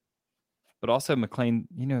 But also McClain,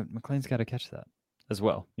 McClain's got to catch that as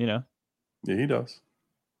well, Yeah, he does.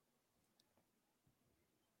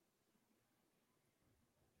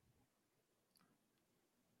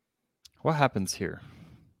 What happens here?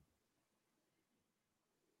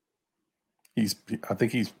 I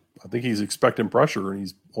think he's expecting pressure, and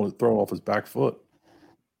he's throwing off his back foot.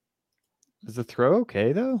 Is the throw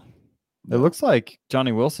okay, though? No. It looks like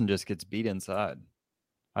Johnny Wilson just gets beat inside.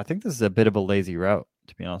 I think this is a bit of a lazy route,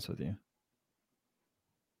 to be honest with you.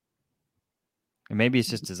 And maybe it's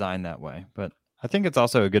just designed that way, but I think it's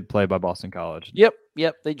also a good play by Boston College. Yep,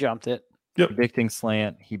 they jumped it. Yep. Predicting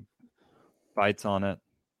slant, he bites on it.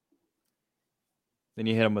 Then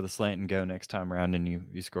you hit him with a slant and go next time around, and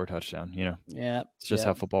you score a touchdown. Yeah, it's just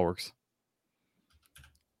how football works.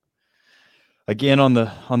 Again on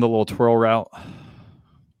the little twirl route.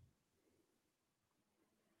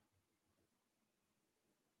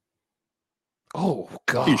 Oh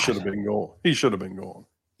God! He should have been going.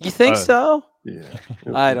 You think so? Yeah.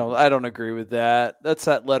 I don't agree with that. That's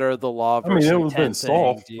that letter of the law. I mean, it was been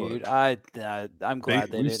soft, dude. I'm glad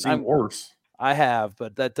they didn't. Seen worse. I have,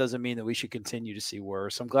 but that doesn't mean that we should continue to see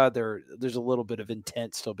worse. I'm glad there's a little bit of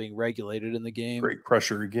intent still being regulated in the game. Great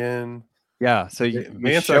pressure again. Yeah. So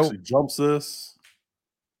Vance actually jumps this.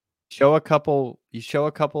 You show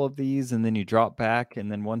a couple of these, and then you drop back,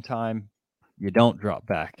 and then one time you don't drop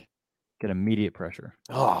back. Get immediate pressure.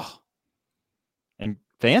 Oh. And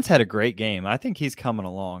Vance had a great game. I think he's coming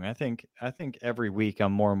along. I think every week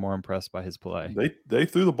I'm more and more impressed by his play. They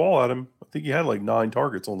threw the ball at him. I think he had like 9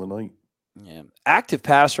 targets on the night. Yeah. Active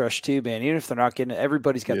pass rush too, man. Even if they're not getting it,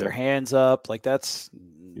 everybody's got their hands up. Like that's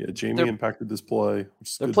Jamie impacted this play.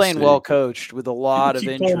 They're playing well coached with a lot of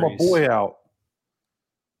injuries. Pulling my boy out.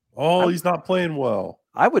 He's not playing well.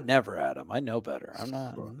 I would never add him. I know better. I'm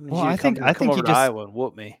not. Well, I think he just Iowa and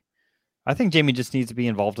whoop me. I think Jamie just needs to be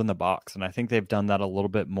involved in the box, and I think they've done that a little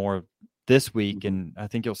bit more this week, and I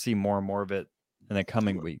think you'll see more and more of it in the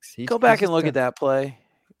coming weeks. Go back and look at that play.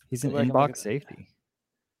 He's an in-box safety.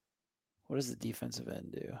 What does the defensive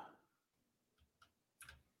end do?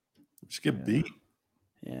 Just get beat.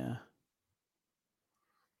 Yeah.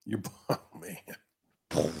 Man.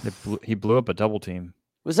 He blew up a double team.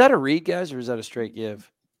 Was that a read, guys, or was that a straight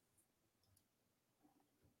give?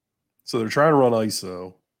 So they're trying to run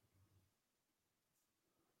ISO.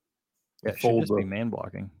 Yeah, it should just be man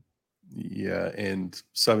blocking. Yeah, and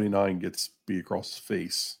 79 gets beat across his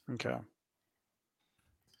face. Okay.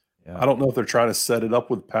 Yeah. I don't know if they're trying to set it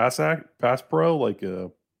up with pass pro, like I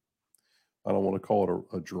don't want to call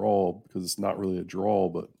it a draw because it's not really a draw,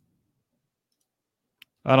 but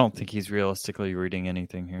I don't think he's realistically reading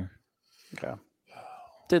anything here. Okay.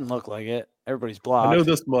 Didn't look like it. Everybody's blocked. I know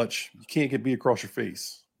this much. You can't get beat across your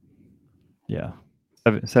face. Yeah.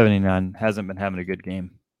 79 hasn't been having a good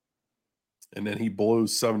game. And then he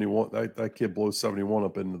blows 71. That kid blows 71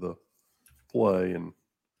 up into the play, and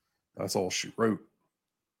that's all she wrote.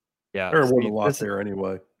 Yeah. There wasn't a lot there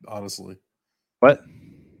anyway, honestly. What?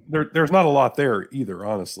 There's not a lot there either,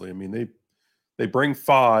 honestly. I mean, they bring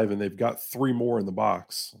 5, and they've got 3 more in the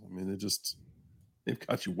box. I mean, they've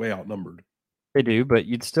got you way outnumbered. They do, but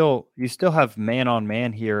you still have man on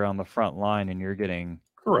man here on the front line, and you're getting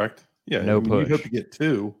correct. Yeah, no push. You hope to get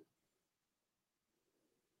 2.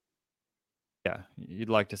 Yeah, you'd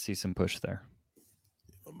like to see some push there.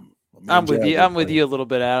 I'm with you. I'm with you a little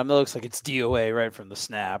bit, Adam. It looks like it's DOA right from the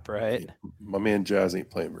snap, right? My man Jazz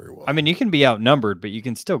ain't playing very well. I mean, you can be outnumbered, but you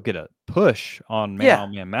can still get a push on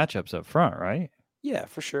man-on-man matchups up front, right? Yeah,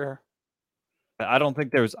 for sure. I don't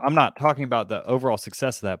think I'm not talking about the overall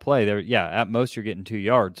success of that play. At most you're getting 2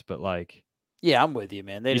 yards, but yeah, I'm with you,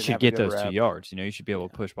 man. You should get those 2 yards. You should be able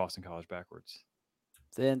to push Boston College backwards.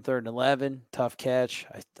 Then 3rd and 11, tough catch.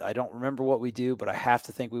 I don't remember what we do, but I have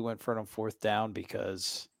to think we went for it on 4th down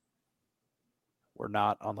because we're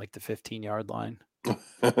not on the 15-yard line.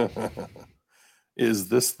 Is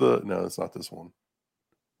this no, it's not this one.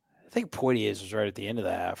 I think Poitier's was right at the end of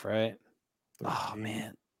the half, right? 13. Oh,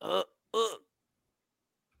 man.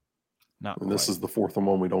 And this is the 4th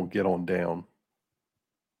one we don't get on down.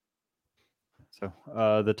 So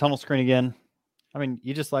the tunnel screen again. I mean,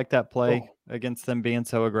 you just like that play against them being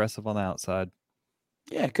so aggressive on the outside.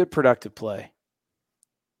 Yeah, good productive play.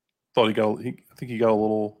 I think he got a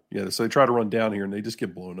little. Yeah, so they try to run down here and they just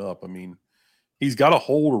get blown up. I mean, he's got a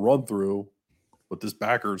hole to run through, but this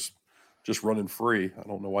backer's just running free. I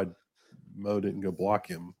don't know why Mo didn't go block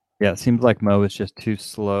him. Yeah, it seems like Mo is just too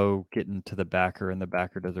slow getting to the backer, and the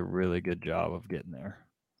backer does a really good job of getting there.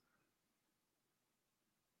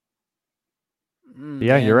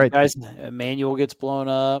 Yeah, you're right. Guys, Emmanuel gets blown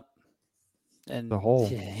up, and the hole.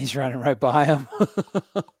 Yeah, he's running right by him.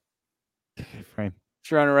 Frame.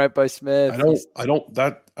 He's running right by Smith. I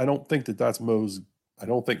don't think that's Mo's. I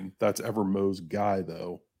don't think that's ever Mo's guy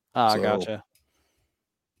though. I gotcha.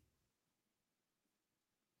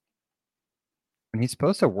 And he's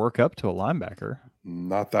supposed to work up to a linebacker.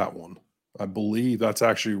 Not that one. I believe that's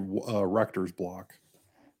actually Rector's block.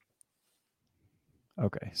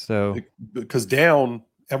 Okay, so because down,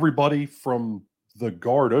 everybody from the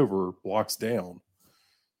guard over blocks down.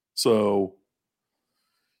 So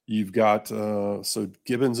you've got so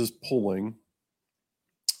Gibbons is pulling.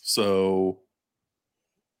 So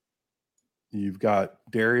you've got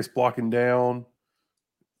Darius blocking down,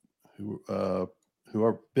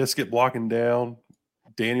 whoever Biscuit blocking down,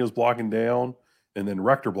 Daniels blocking down, and then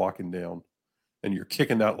Rector blocking down. And you're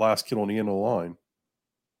kicking that last kid on the end of the line.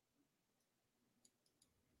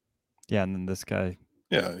 Yeah, and then this guy.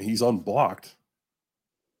 Yeah, he's unblocked.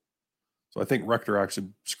 So I think Rector actually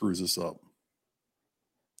screws this up.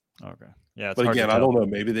 Okay. Yeah, but again, I don't know.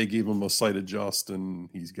 Maybe they gave him a sight adjust and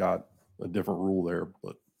he's got a different rule there.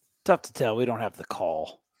 But tough to tell. We don't have the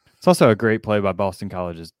call. It's also a great play by Boston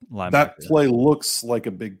College's linebacker. That play looks like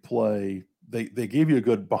a big play. They gave you a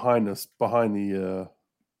good behind the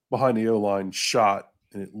O-line shot,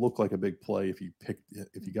 and it looked like a big play if you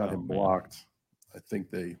got him blocked. I think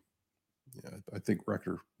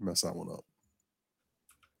Rector messed that one up.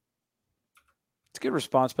 It's a good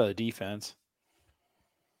response by the defense.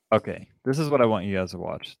 Okay, this is what I want you guys to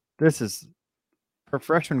watch. This is for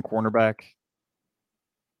freshman cornerback.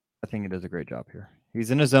 I think he does a great job here.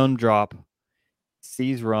 He's in his own drop,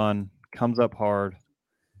 sees run, comes up hard,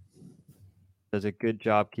 does a good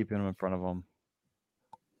job keeping him in front of him.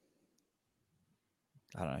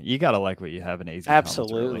 I don't know. You got to like what you have in AZ.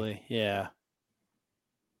 Absolutely, yeah.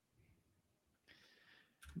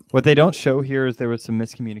 What they don't show here is there was some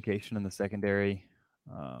miscommunication in the secondary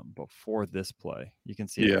before this play. You can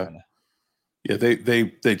see it. Yeah,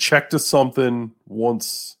 they checked to something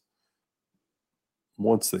once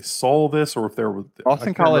they saw this, or if there was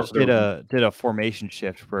Boston College did a formation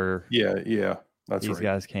shift where that's these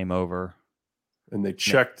guys came over and they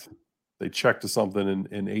checked to something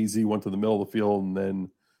and AZ went to the middle of the field, and then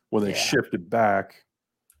when they shifted back,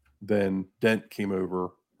 then Dent came over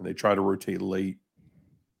and they tried to rotate late.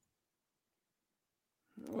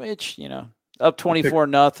 Which, up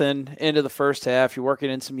 24-0 into the first half. You're working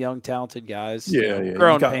in some young, talented guys.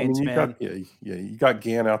 Growing pains, man. You got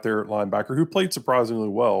Gann out there at linebacker who played surprisingly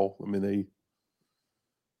well. I mean, I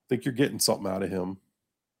think you're getting something out of him.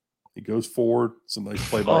 He goes forward. It's a nice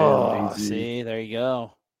play by him. See, there you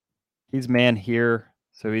go. He's man here,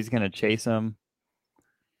 so he's going to chase him.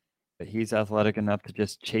 But he's athletic enough to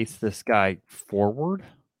just chase this guy forward.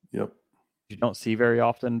 Yep. You don't see very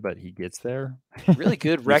often, but he gets there. Really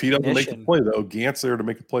good recognition. If he doesn't make the play, though, Gant's there to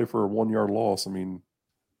make a play for a 1-yard loss. I mean,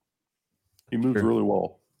 he moves really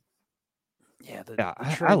well. Yeah,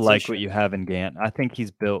 I like what you have in Gant. I think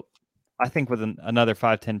he's built. I think with another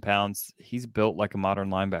 5-10 pounds, he's built like a modern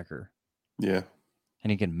linebacker. Yeah,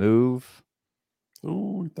 and he can move.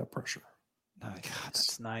 Ooh, that pressure. God,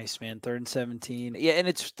 that's nice, man. 3rd and 17. Yeah, and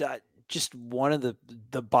it's just one of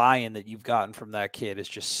the buy-in that you've gotten from that kid is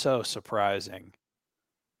just so surprising.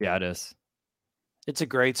 Yeah, it is. It's a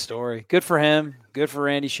great story. Good for him. Good for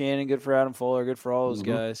Randy Shannon. Good for Adam Fuller. Good for all those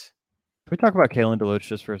guys. Can we talk about Kalen DeLoach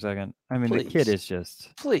just for a second? I mean, the kid is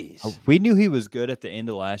just... Please. We knew he was good at the end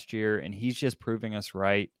of last year, and he's just proving us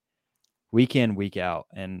right week in, week out.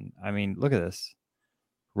 And, I mean, look at this.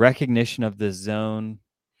 Recognition of the zone.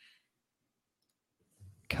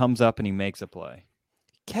 Comes up and he makes a play.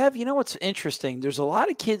 Kev, you know what's interesting? There's a lot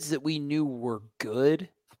of kids that we knew were good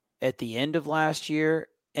at the end of last year,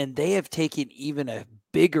 and they have taken even a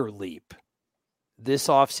bigger leap this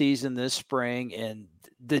offseason, this spring, and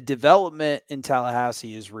the development in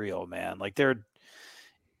Tallahassee is real, man. Like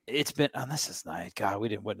it's been, this is nice. God,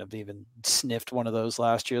 we wouldn't have even sniffed one of those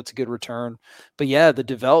last year. It's a good return. But yeah, the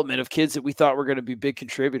development of kids that we thought were going to be big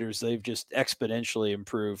contributors, they've just exponentially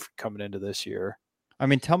improved coming into this year. I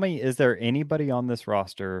mean, tell me, is there anybody on this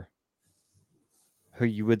roster who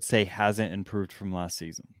you would say hasn't improved from last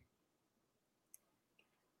season?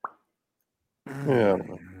 Yeah,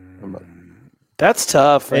 that's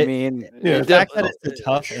tough. I mean, the fact that it's a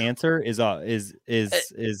tough answer is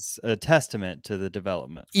a testament to the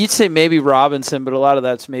development. You'd say maybe Robinson, but a lot of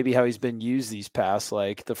that's maybe how he's been used these past,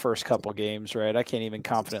 like the first couple games, right? I can't even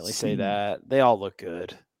confidently say that. They all look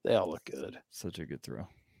good. Such a good throw.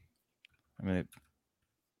 I mean,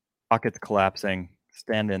 pocket's collapsing.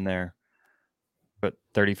 Stand in there. Put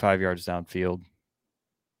 35 yards downfield.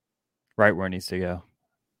 Right where it needs to go.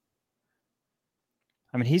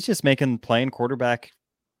 I mean, he's just making playing quarterback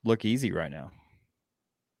look easy right now.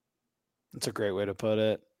 That's a great way to put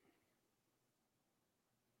it.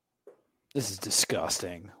 This is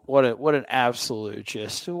disgusting. What an absolute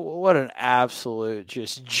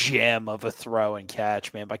gem of a throw and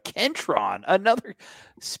catch, man, by Kentron. Another,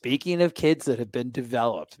 speaking of kids that have been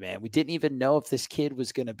developed, man, we didn't even know if this kid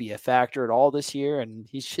was going to be a factor at all this year, and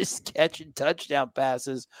he's just catching touchdown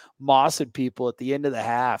passes, mossing people at the end of the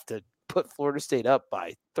half to put Florida State up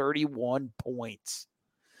by 31 points.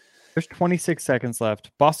 There's 26 seconds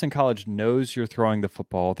left. Boston College knows you're throwing the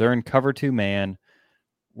football. They're in cover 2 man,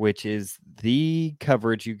 which is the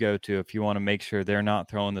coverage you go to if you want to make sure they're not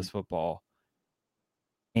throwing this football.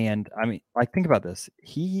 And I mean, like, think about this.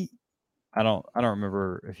 I don't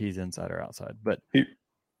remember if he's inside or outside, but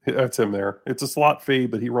that's him there. It's a slot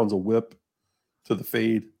fade, but he runs a whip to the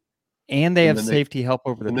fade. And they have safety help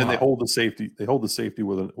over the top. And then they hold the safety. They hold the safety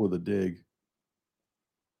with a dig.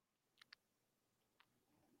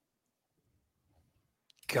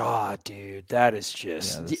 God, dude, that is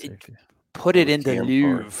just put it in the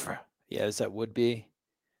Louvre. Yeah, as that would be.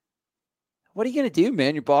 What are you gonna do,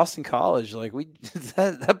 man? You're Boston College. Like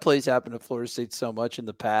that plays happened at Florida State so much in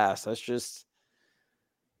the past. That's just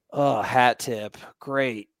hat tip.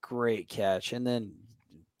 Great catch. And then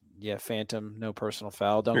phantom, no personal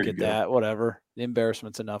foul. Don't get that. Whatever. The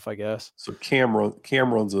embarrassment's enough, I guess. So Cam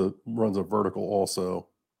runs a vertical also.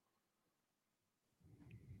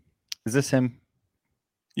 Is this him?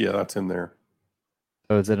 Yeah, that's in there.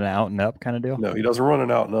 So is it an out and up kind of deal? No, he doesn't run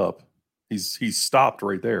an out and up. He's stopped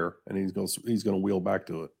right there, and he's going to wheel back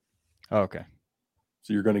to it. Oh, okay.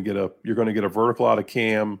 So you're going to get a vertical out of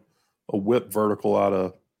Cam, a whip vertical out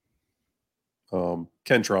of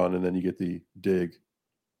Kentron, and then you get the dig.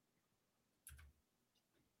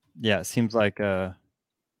 Yeah, it seems like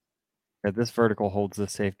this vertical holds the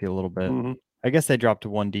safety a little bit. Mm-hmm. I guess they dropped to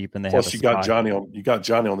 1 deep, and they Plus have. You got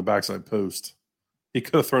Johnny on the backside post. He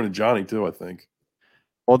could have thrown to Johnny too, I think.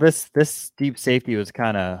 Well, this deep safety was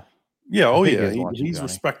kind of. Yeah. Oh yeah. He's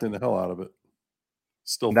respecting the hell out of it.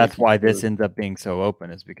 Still, that's why this ends up being so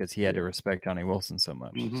open, is because he had to respect Johnny Wilson so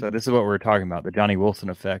much. Mm-hmm. So this is what we're talking about: the Johnny Wilson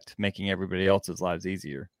effect, making everybody else's lives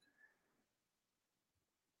easier.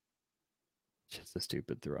 Just a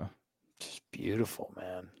stupid throw. Just beautiful,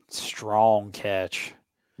 man. Strong catch.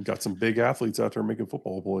 You got some big athletes out there making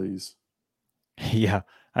football plays. Yeah.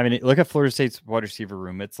 I mean, look at Florida State's wide receiver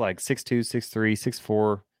room. It's like 6'2", 6'3",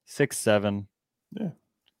 6'4", 6'7". Yeah.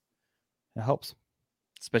 It helps.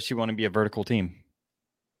 Especially want to be a vertical team.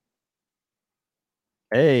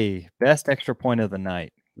 Hey, best extra point of the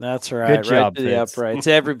night. That's right. Good job, to the uprights.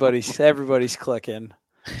 Everybody's clicking.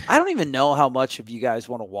 I don't even know how much of you guys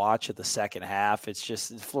want to watch at the second half. It's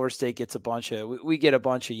just Florida State gets we get a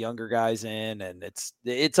bunch of younger guys in, and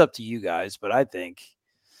it's up to you guys. But I think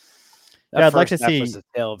I'd like to see was the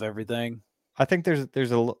tail of everything. I think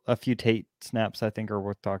there's a few Tate snaps I think are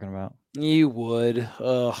worth talking about. You would,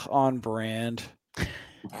 on brand.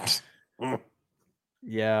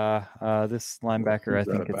 Yeah, this linebacker I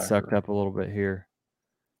think gets sucked up a little bit here.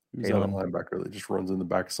 Who's that linebacker that just runs in the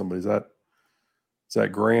back of somebody? Is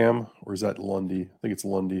that Graham or is that Lundy? I think it's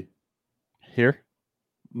Lundy. Here?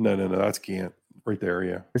 No, that's Gant right there.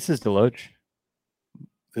 Yeah, this is Deloach.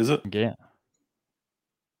 Is it Gant?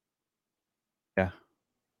 Yeah.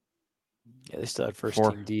 Yeah, they still had first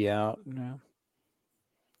team D out. No.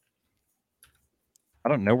 I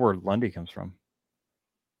don't know where Lundy comes from.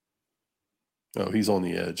 Oh, he's on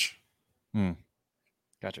the edge.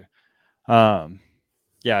 Gotcha.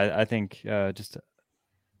 Yeah, I think just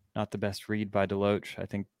not the best read by Deloach. I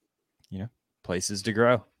think, places to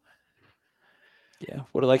grow. Yeah.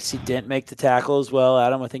 Would have liked to see Dent make the tackle as well,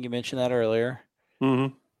 Adam. I think you mentioned that earlier.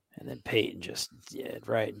 Mm-hmm. And then Peyton just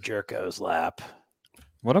right in Jerko's lap.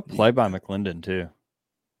 What a play by McClendon, too.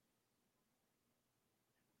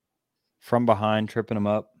 From behind, tripping him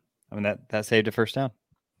up. I mean, that saved a first down.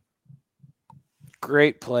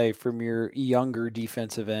 Great play from your younger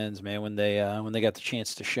defensive ends, man, when they got the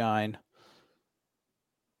chance to shine.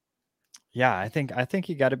 Yeah, I think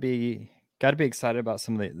you got to be excited about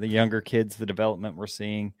some of the younger kids, the development we're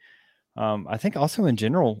seeing. I think also in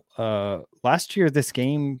general, last year this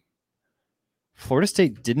game Florida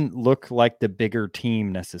State didn't look like the bigger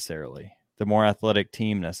team necessarily, the more athletic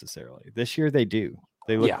team necessarily. This year they do.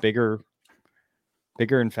 They look bigger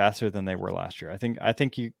and faster than they were last year. I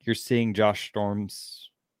think you're seeing Josh Storms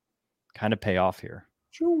kind of pay off here.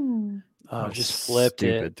 Oh, just flipped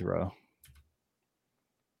stupid it. Throw.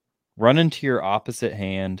 Run into your opposite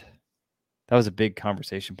hand. That was a big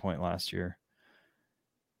conversation point last year.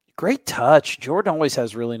 Great touch. Jordan always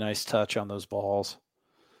has really nice touch on those balls.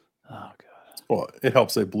 Oh, God. Well, it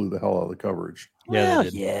helps they blew the hell out of the coverage. Well,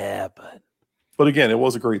 yeah, But again, it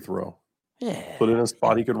was a great throw. Yeah. Put it in a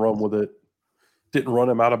spot he could run with it. Didn't run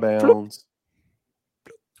him out of bounds.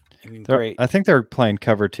 Great. I think they're playing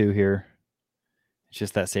cover 2 here. It's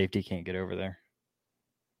just that safety can't get over there.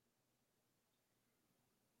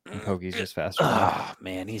 And Pokey's just faster. Oh,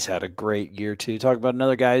 man, he's had a great year, too. Talk about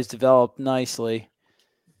another guy who's developed nicely.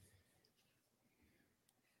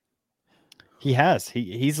 He has.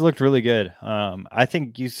 He's looked really good. I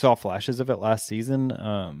think you saw flashes of it last season.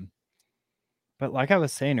 But like I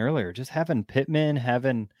was saying earlier, just having Pittman,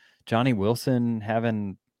 having Johnny Wilson,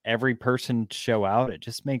 having every person show out, it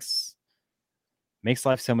just makes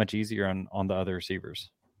life so much easier on the other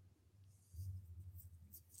receivers.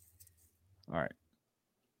 All right.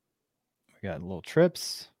 We got little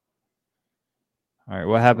trips. All right.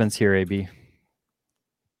 What happens here, AB?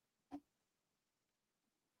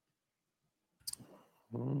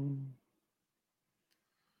 What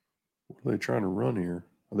are they trying to run here?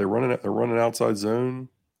 Are they running? They're running outside zone.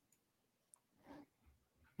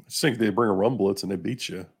 I just think they bring a run blitz and they beat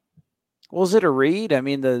you. Well, is it a read? I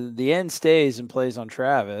mean, the end stays and plays on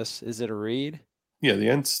Travis. Is it a read? Yeah, the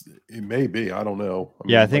end. It may be. I don't know.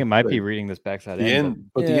 I think it might be reading this backside the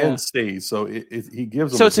end. But the end stays. So he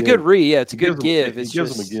gives them. So it's a good read. Yeah, it's a good give. He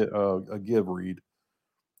gives them a give read.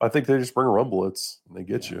 I think they just bring a run blitz and they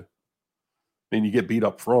get you. I mean, you get beat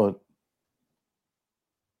up front.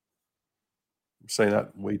 I'm saying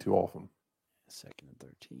that way too often. 2nd and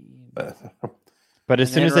 13. But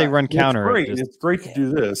as soon as they run counter, it's great to do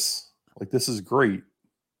this. Like, this is great.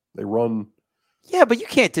 They run. Yeah, but you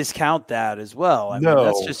can't discount that as well. I mean,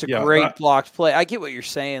 that's just a great blocked play. I get what you're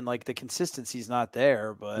saying. Like, the consistency's not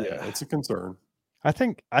there, but yeah, it's a concern. I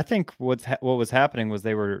think what was happening was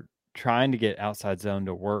they were trying to get outside zone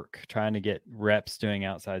to work, trying to get reps doing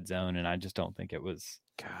outside zone, and I just don't think it was.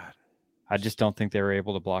 God, I just don't think they were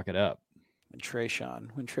able to block it up. When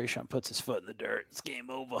Trayshawn puts his foot in the dirt, it's game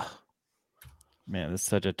over. Man, this is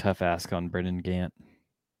such a tough ask on Brendan Gant.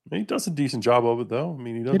 He does a decent job of it, though. I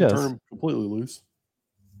mean, he doesn't turn him completely loose.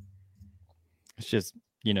 It's just,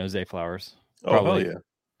 Zay Flowers. Hell yeah.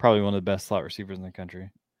 Probably one of the best slot receivers in the country.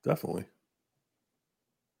 Definitely.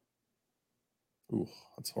 Ooh,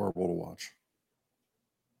 that's horrible to watch.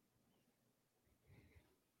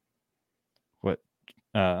 What?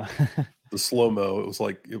 The slow-mo,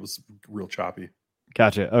 it was real choppy.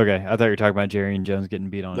 Gotcha. Okay. I thought you were talking about Jerry Jones getting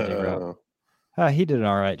beat on a dig route. He did an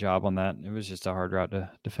all right job on that. It was just a hard route to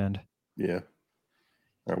defend. Yeah.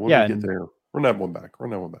 All right, we'll get there. Run that one back.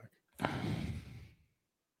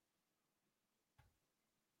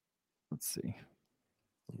 Let's see.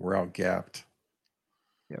 We're out gapped.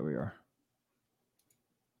 Yeah, we are.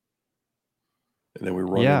 And then we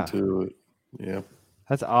run into it. Yeah.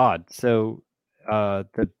 That's odd. So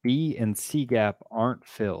the B and C gap aren't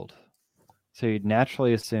filled. So you'd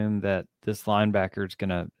naturally assume that this linebacker is going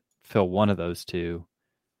to fill one of those two.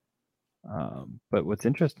 But what's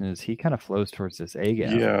interesting is he kind of flows towards this A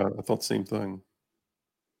gap. Yeah, I thought the same thing.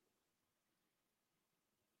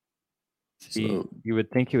 So you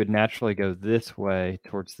would think he would naturally go this way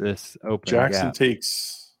towards this open Jackson's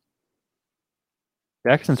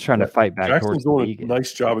trying to fight back. Jackson's doing a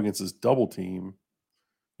nice job against his double team.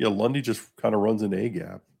 Yeah, Lundy just kind of runs into A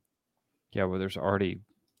gap. Yeah, well, there's already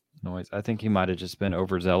noise. I think he might have just been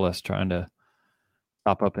overzealous trying to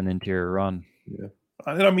stop up an interior run. Yeah.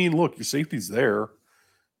 And I mean, look, your safety's there.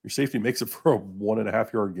 Your safety makes it for a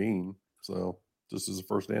 1.5 yard gain. So just as a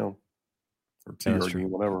first down or 2 yard gain,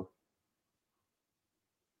 whatever.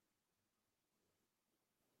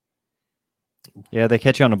 Yeah, they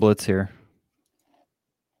catch you on a blitz here.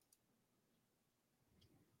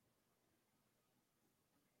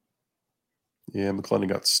 Yeah, McClendon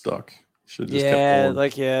got stuck. Should just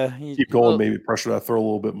kept going. Keep going, maybe pressure that throw a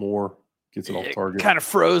little bit more. Gets it off target. Kind of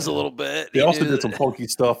froze a little bit. They also did some funky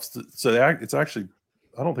stuff. So it's actually,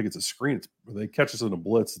 I don't think it's a screen. They catch us in a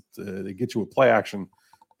blitz. They get you with play action.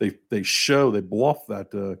 They bluff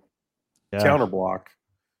that counter block.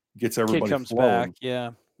 Gets everybody Kid comes flowing. back.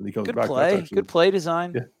 Yeah. And he comes Good back. play. Good play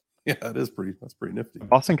design. Yeah, that's pretty nifty.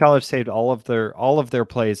 Boston College saved all of their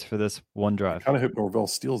plays for this one drive. I kind of hope Norvell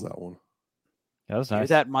steals that one. That was nice. Hear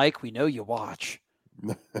that, Mike? We know you watch.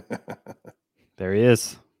 There he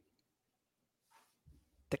is.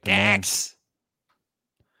 The Gax.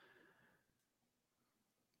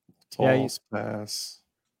 Toss pass.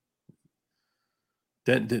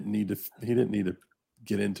 Denton didn't need to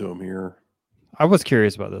get into him here. I was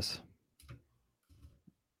curious about this.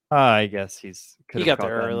 I guess he got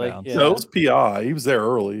there early. Yeah. No, it was PI. He was there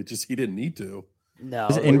early. It's just he didn't need to. No.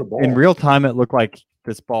 In real time, it looked like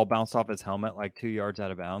this ball bounced off his helmet like 2 yards out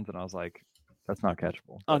of bounds, and I was like, that's not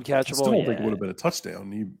catchable. Uncatchable. I still don't think it would have been a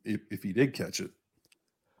touchdown if he did catch it.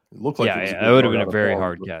 It looked like it would have been a very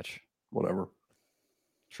hard catch. Whatever.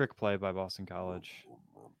 Trick play by Boston College.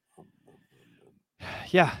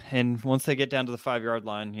 Yeah, and once they get down to the 5-yard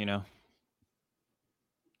line,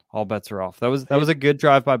 all bets are off. That was a good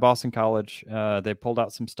drive by Boston College. They pulled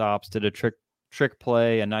out some stops, did a trick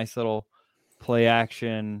play, a nice little play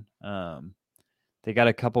action. They got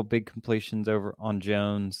a couple big completions over on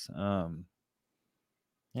Jones.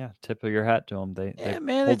 Tip of your hat to them. They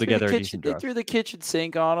pulled together a decent drive. They threw the kitchen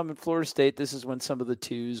sink on them in Florida State. This is when some of the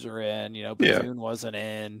twos are in. Bethune wasn't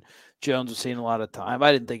in. Jones was seeing a lot of time.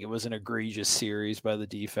 I didn't think it was an egregious series by the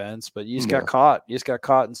defense, but you just got caught. You just got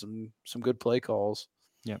caught in some good play calls.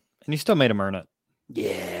 Yeah, and you still made them earn it.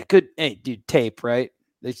 Yeah, good. Hey, dude, tape, right?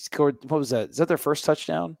 They scored. What was that? Is that their first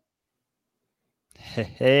touchdown?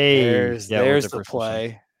 Hey, there's the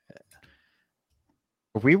play.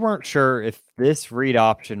 We weren't sure if this read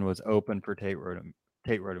option was open for Tate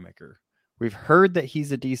Rodemaker. We've heard that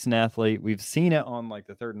he's a decent athlete. We've seen it on like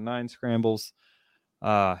the 3rd and 9 scrambles.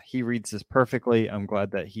 He reads this perfectly. I'm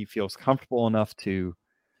glad that he feels comfortable enough to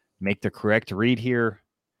make the correct read here.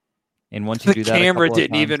 And once you do that, the camera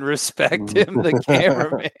didn't even respect him. The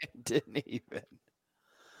cameraman didn't even.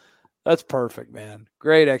 That's perfect, man.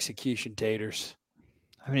 Great execution, Taters.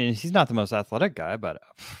 I mean, he's not the most athletic guy, but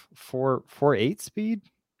 4.8 speed,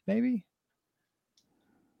 maybe.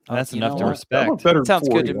 That's enough to respect. That sounds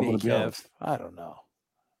good to me, Kev. I don't know.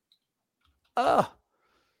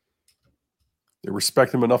 They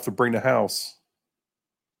respect him enough to bring the house.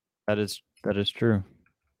 That is true.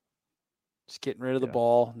 Just getting rid of the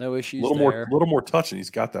ball, no issues. A little more touch, and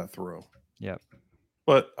he's got that throw. Yep.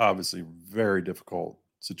 But obviously, very difficult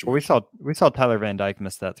situation. Well, we saw Tyler Van Dyke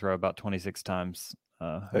miss that throw about 26 times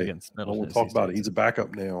against Middle Tennessee. We'll talk about it. He's a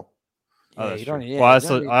backup now. I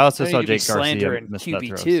also saw Jake Garcia in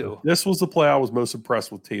QB2. So. This was the play I was most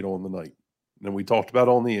impressed with Tate on the night. And then we talked about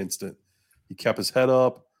it on the instant. He kept his head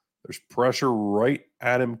up. There's pressure right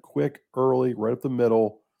at him quick, early, right up the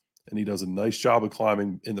middle. And he does a nice job of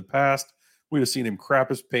climbing. In the past, we'd have seen him crap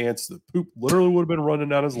his pants. The poop literally would have been running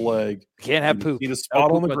down his leg. Can't have poop. Seen a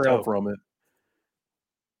spot on the ground from it.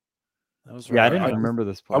 That was I didn't remember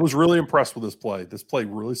this play. I was really impressed with this play. This play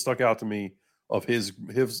really stuck out to me of his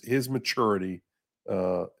maturity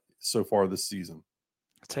so far this season.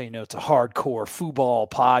 I'll tell you, it's a hardcore football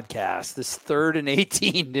podcast. This 3rd and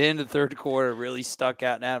 18 in the third quarter really stuck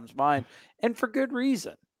out in Adam's mind, and for good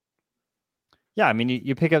reason. Yeah, I mean,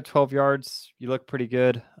 you pick up 12 yards. You look pretty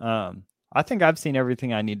good. I think I've seen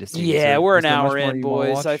everything I need to see. Yeah, we're an hour in,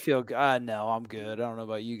 boys. I feel no, I'm good. I don't know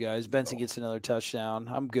about you guys. Benson gets another touchdown.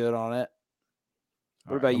 I'm good on it.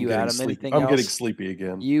 What about you, Adam? Anything else? I'm getting sleepy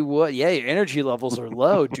again. You would? Yeah, your energy levels are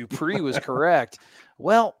low. Dupree was correct.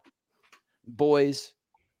 Well, boys,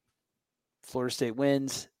 Florida State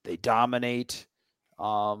wins. They dominate.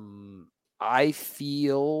 I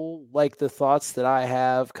feel like the thoughts that I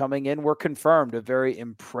have coming in were confirmed. A very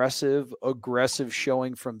impressive, aggressive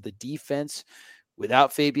showing from the defense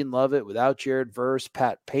without Fabian Lovett, without Jared Verse,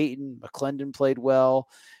 Pat Payton. McClendon played well.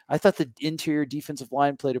 I thought the interior defensive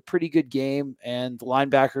line played a pretty good game, and the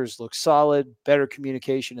linebackers looked solid, better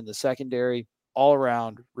communication in the secondary, all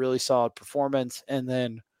around, really solid performance. And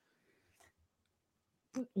then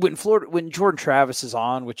when Jordan Travis is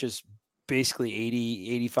on, which is basically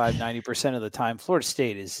 80, 85, 90% of the time, Florida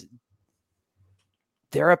State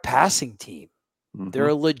they're a passing team. Mm-hmm. They're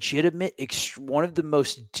a legitimate, one of the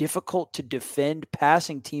most difficult to defend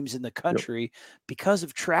passing teams in the country because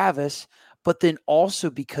of Travis, but then also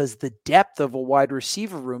because the depth of a wide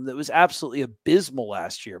receiver room that was absolutely abysmal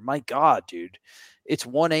last year. My God, dude. It's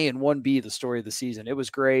 1A and 1B, the story of the season. It was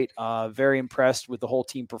great. Very impressed with the whole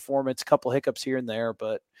team performance. A couple hiccups here and there,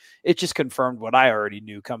 but it just confirmed what I already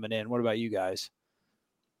knew coming in. What about you guys?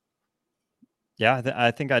 Yeah,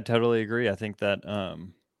 I think I totally agree. I think that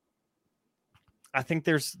I think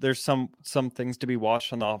there's some things to be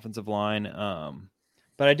watched on the offensive line.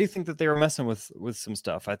 But I do think that they were messing with some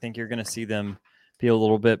stuff. I think you're going to see them be a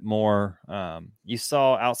little bit more. You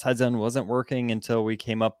saw outside zone wasn't working until we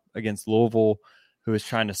came up against Louisville, who was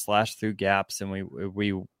trying to slash through gaps, and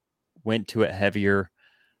we went to it heavier.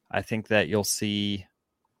 I think that you'll see.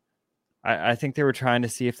 I think they were trying to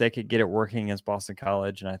see if they could get it working against Boston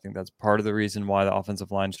College, and I think that's part of the reason why the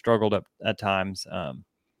offensive line struggled at times.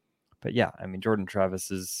 But yeah, I mean, Jordan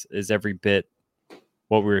Travis is every bit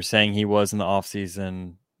what we were saying he was in the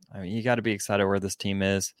offseason. I mean, you got to be excited where this team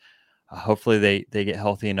is. Hopefully they get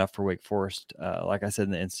healthy enough for Wake Forest. Like I said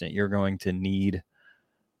in the instant, you're going to need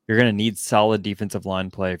solid defensive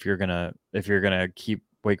line play if you're gonna keep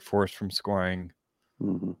Wake Forest from scoring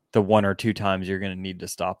the one or two times you're going to need to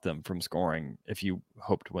stop them from scoring if you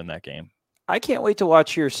hope to win that game. I can't wait to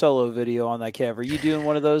watch your solo video on that, Kev. Are you doing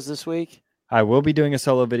one of those this week? I will be doing a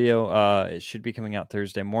solo video. It should be coming out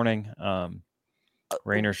Thursday morning.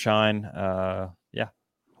 Rain or shine.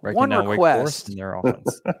 One request in their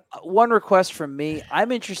offense. One request from me.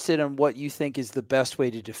 I'm interested in what you think is the best way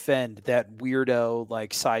to defend that weirdo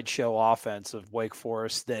like sideshow offense of Wake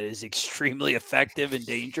Forest that is extremely effective and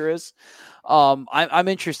dangerous. I'm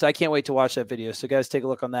interested. I can't wait to watch that video. So guys, take a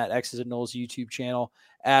look on that X's and Knowles YouTube channel.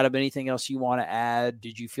 Adam, anything else you want to add?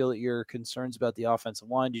 Did you feel that your concerns about the offensive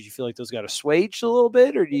line, did you feel like those got assuaged a little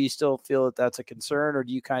bit, or do you still feel that that's a concern, or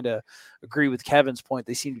do you kind of agree with Kevin's point?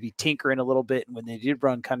 They seem to be tinkering a little bit, and when they did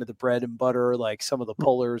run kind of the bread and butter, like some of the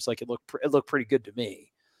pullers, like it looked pretty good to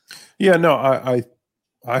me. Yeah, no,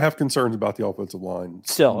 I have concerns about the offensive line.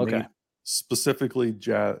 Still, okay. Specifically,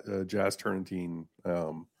 Jazz Turrentine.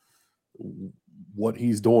 What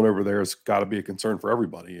he's doing over there has got to be a concern for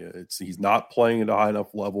everybody. He's not playing at a high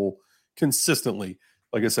enough level consistently.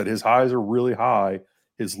 Like I said, his highs are really high.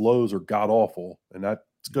 His lows are god awful. And that's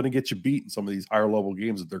going to get you beat in some of these higher level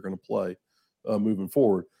games that they're going to play moving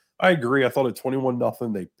forward. I agree. I thought at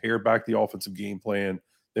 21-0, they pared back the offensive game plan.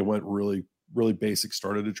 They went really, really basic,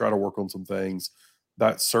 started to try to work on some things.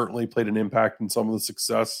 That certainly played an impact in some of the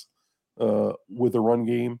success with the run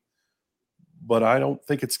game. But I don't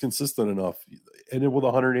think it's consistent enough. Ended with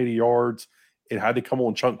 180 yards. It had to come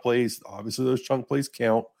on chunk plays. Obviously, those chunk plays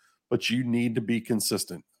count, but you need to be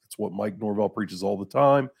consistent. That's what Mike Norvell preaches all the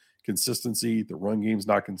time. Consistency. The run game's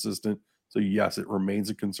not consistent. So, yes, it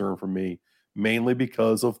remains a concern for me, mainly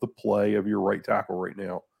because of the play of your right tackle right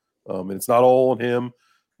now. And it's not all on him.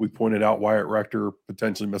 We pointed out Wyatt Rector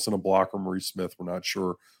potentially missing a block, or Maurice Smith. We're not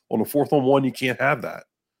sure. On a 4th and 1, you can't have that.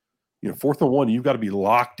 4th and 1, you've got to be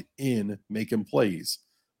locked in making plays,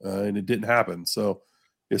 and it didn't happen. So,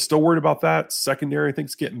 it's still worried about that. Secondary, I think,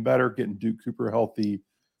 is getting better, getting Duke Cooper healthy.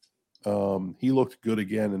 He looked good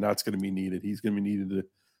again, and that's going to be needed. He's going to be needed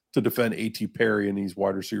to defend A.T. Perry and these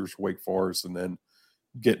wide receivers for Wake Forest, and then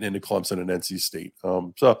getting into Clemson and NC State.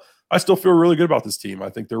 So, I still feel really good about this team. I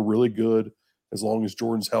think they're really good as long as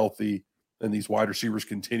Jordan's healthy and these wide receivers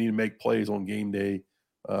continue to make plays on game day.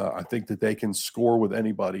 I think that they can score with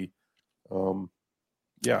anybody.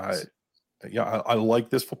 I like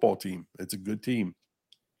this football team. It's a good team.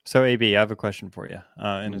 So, AB, I have a question for you,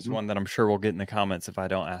 and it's one that I'm sure we'll get in the comments if I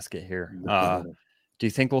don't ask it here. Do you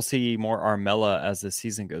think we'll see more Armella as the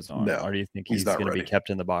season goes on, or do you think he's going to be kept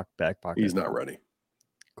in the back pocket? He's not ready.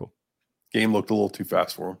 Cool. Game looked a little too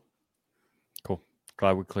fast for him. Cool.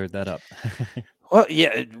 Glad we cleared that up. Well,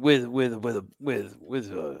 yeah, with a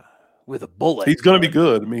bullet, he's going to be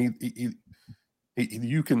good. I mean,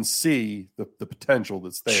 you can see the potential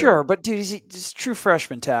that's there. Sure, but dude, he's true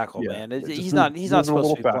freshman tackle, man. He's not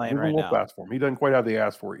supposed to be playing right now. Fast for him. He doesn't quite have the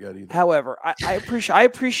ass for it yet either. However, I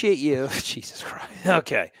appreciate you. Jesus Christ.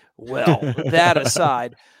 Okay. Well, that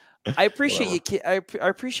aside, I appreciate you. I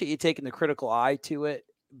appreciate you taking the critical eye to it,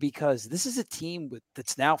 because this is a team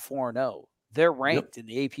that's now 4-0. They're ranked in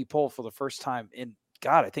the AP poll for the first time in,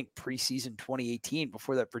 I think preseason 2018,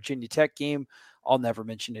 before that Virginia Tech game. I'll never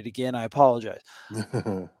mention it again. I apologize.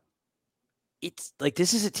 It's like,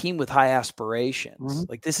 this is a team with high aspirations. Mm-hmm.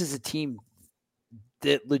 Like, this is a team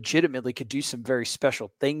that legitimately could do some very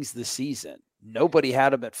special things this season. Nobody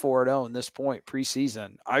had them at 4-0 in this point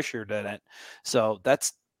preseason. I sure didn't. So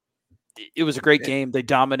it was a great game. They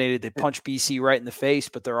dominated. They punched BC right in the face,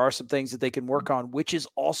 but there are some things that they can work on, which is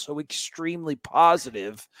also extremely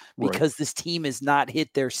positive, because this team has not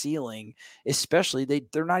hit their ceiling, especially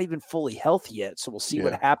they're not even fully healthy yet. So we'll see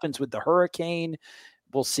what happens with the Hurricane.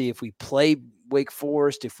 We'll see if we play Wake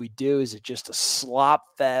Forest. If we do, is it just a slop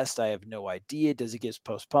fest? I have no idea. Does it get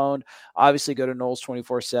postponed? Obviously, go to Knowles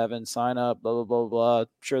 24/7, sign up, blah, blah, blah, blah. I'm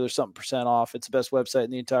sure there's something % off. It's the best website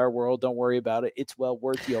in the entire world. Don't worry about it. It's well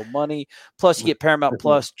worth your money. Plus, you get Paramount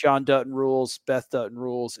Plus, John Dutton rules, Beth Dutton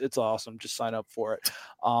rules. It's awesome. Just sign up for it.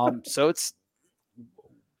 So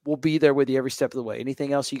we'll be there with you every step of the way.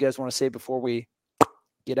 Anything else you guys want to say before we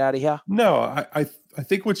get out of here? No, I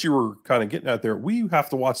think what you were kind of getting at there, we have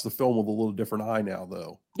to watch the film with a little different eye now,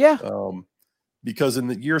 though. Yeah. because in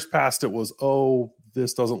the years past it was, oh,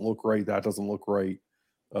 this doesn't look right, that doesn't look right.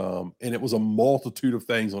 And it was a multitude of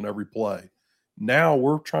things on every play. Now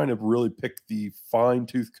we're trying to really pick the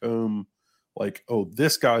fine-tooth comb, like, oh,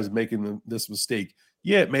 this guy's making this mistake.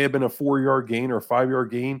 Yeah, it may have been a 4-yard gain or a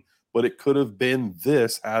 5-yard gain, but it could have been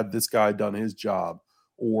this had this guy done his job,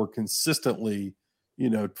 or consistently,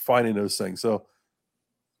 finding those things. So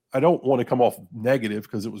I don't want to come off negative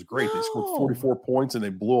because it was great. No. They scored 44 points and they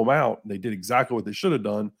blew them out. And they did exactly what they should have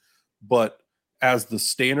done. But as the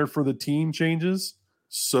standard for the team changes,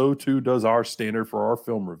 so too does our standard for our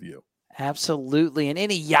film review. Absolutely. And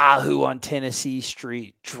any Yahoo on Tennessee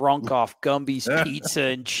Street, drunk off Gumby's pizza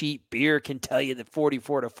and cheap beer, can tell you that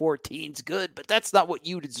 44-14 is good, but that's not what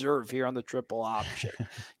you deserve here on the Triple Option.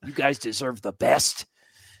 You guys deserve the best.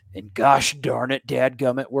 And gosh darn it,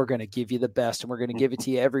 dadgummit, we're going to give you the best, and we're going to give it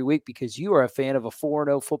to you every week because you are a fan of a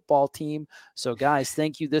 4-0 football team. So, guys,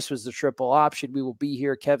 thank you. This was the Triple Option. We will be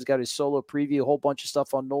here. Kev's got his solo preview, a whole bunch of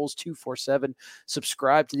stuff on Knowles 247.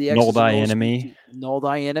 Subscribe to the X's Null Thy Enemy. Null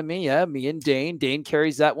Thy Enemy. Yeah, me and Dane. Dane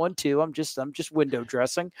carries that one too. I'm just window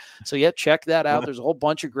dressing. So, yeah, check that out. There's a whole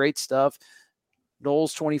bunch of great stuff.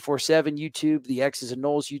 Knowles 24/7 YouTube, the X's and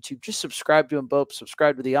Knowles YouTube. Just subscribe to them both.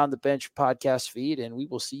 Subscribe to the On the Bench podcast feed, and we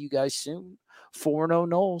will see you guys soon. 4-0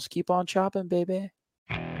 Knowles. Keep on chopping, baby.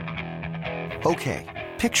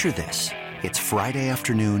 Okay, picture this. It's Friday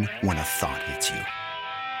afternoon when a thought hits you.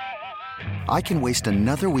 I can waste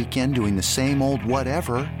another weekend doing the same old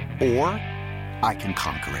whatever, or I can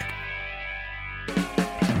conquer it.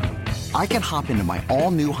 I can hop into my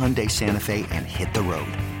all-new Hyundai Santa Fe and hit the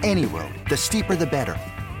road. Any road. The steeper, the better.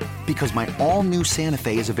 Because my all-new Santa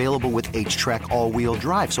Fe is available with H-Track all-wheel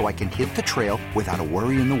drive, so I can hit the trail without a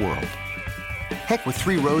worry in the world. Heck, with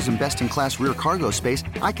 3 rows and best-in-class rear cargo space,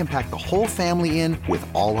 I can pack the whole family in with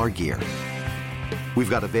all our gear. We've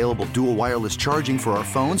got available dual wireless charging for our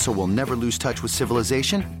phones, so we'll never lose touch with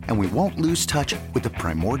civilization, and we won't lose touch with the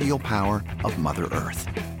primordial power of Mother Earth.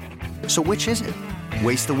 So which is it?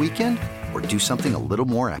 Waste the weekend or do something a little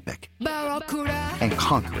more epic and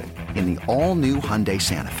conquer it in the all-new Hyundai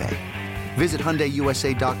Santa Fe. Visit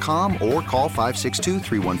HyundaiUSA.com or call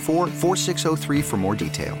 562-314-4603 for more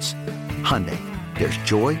details. Hyundai, there's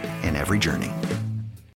joy in every journey.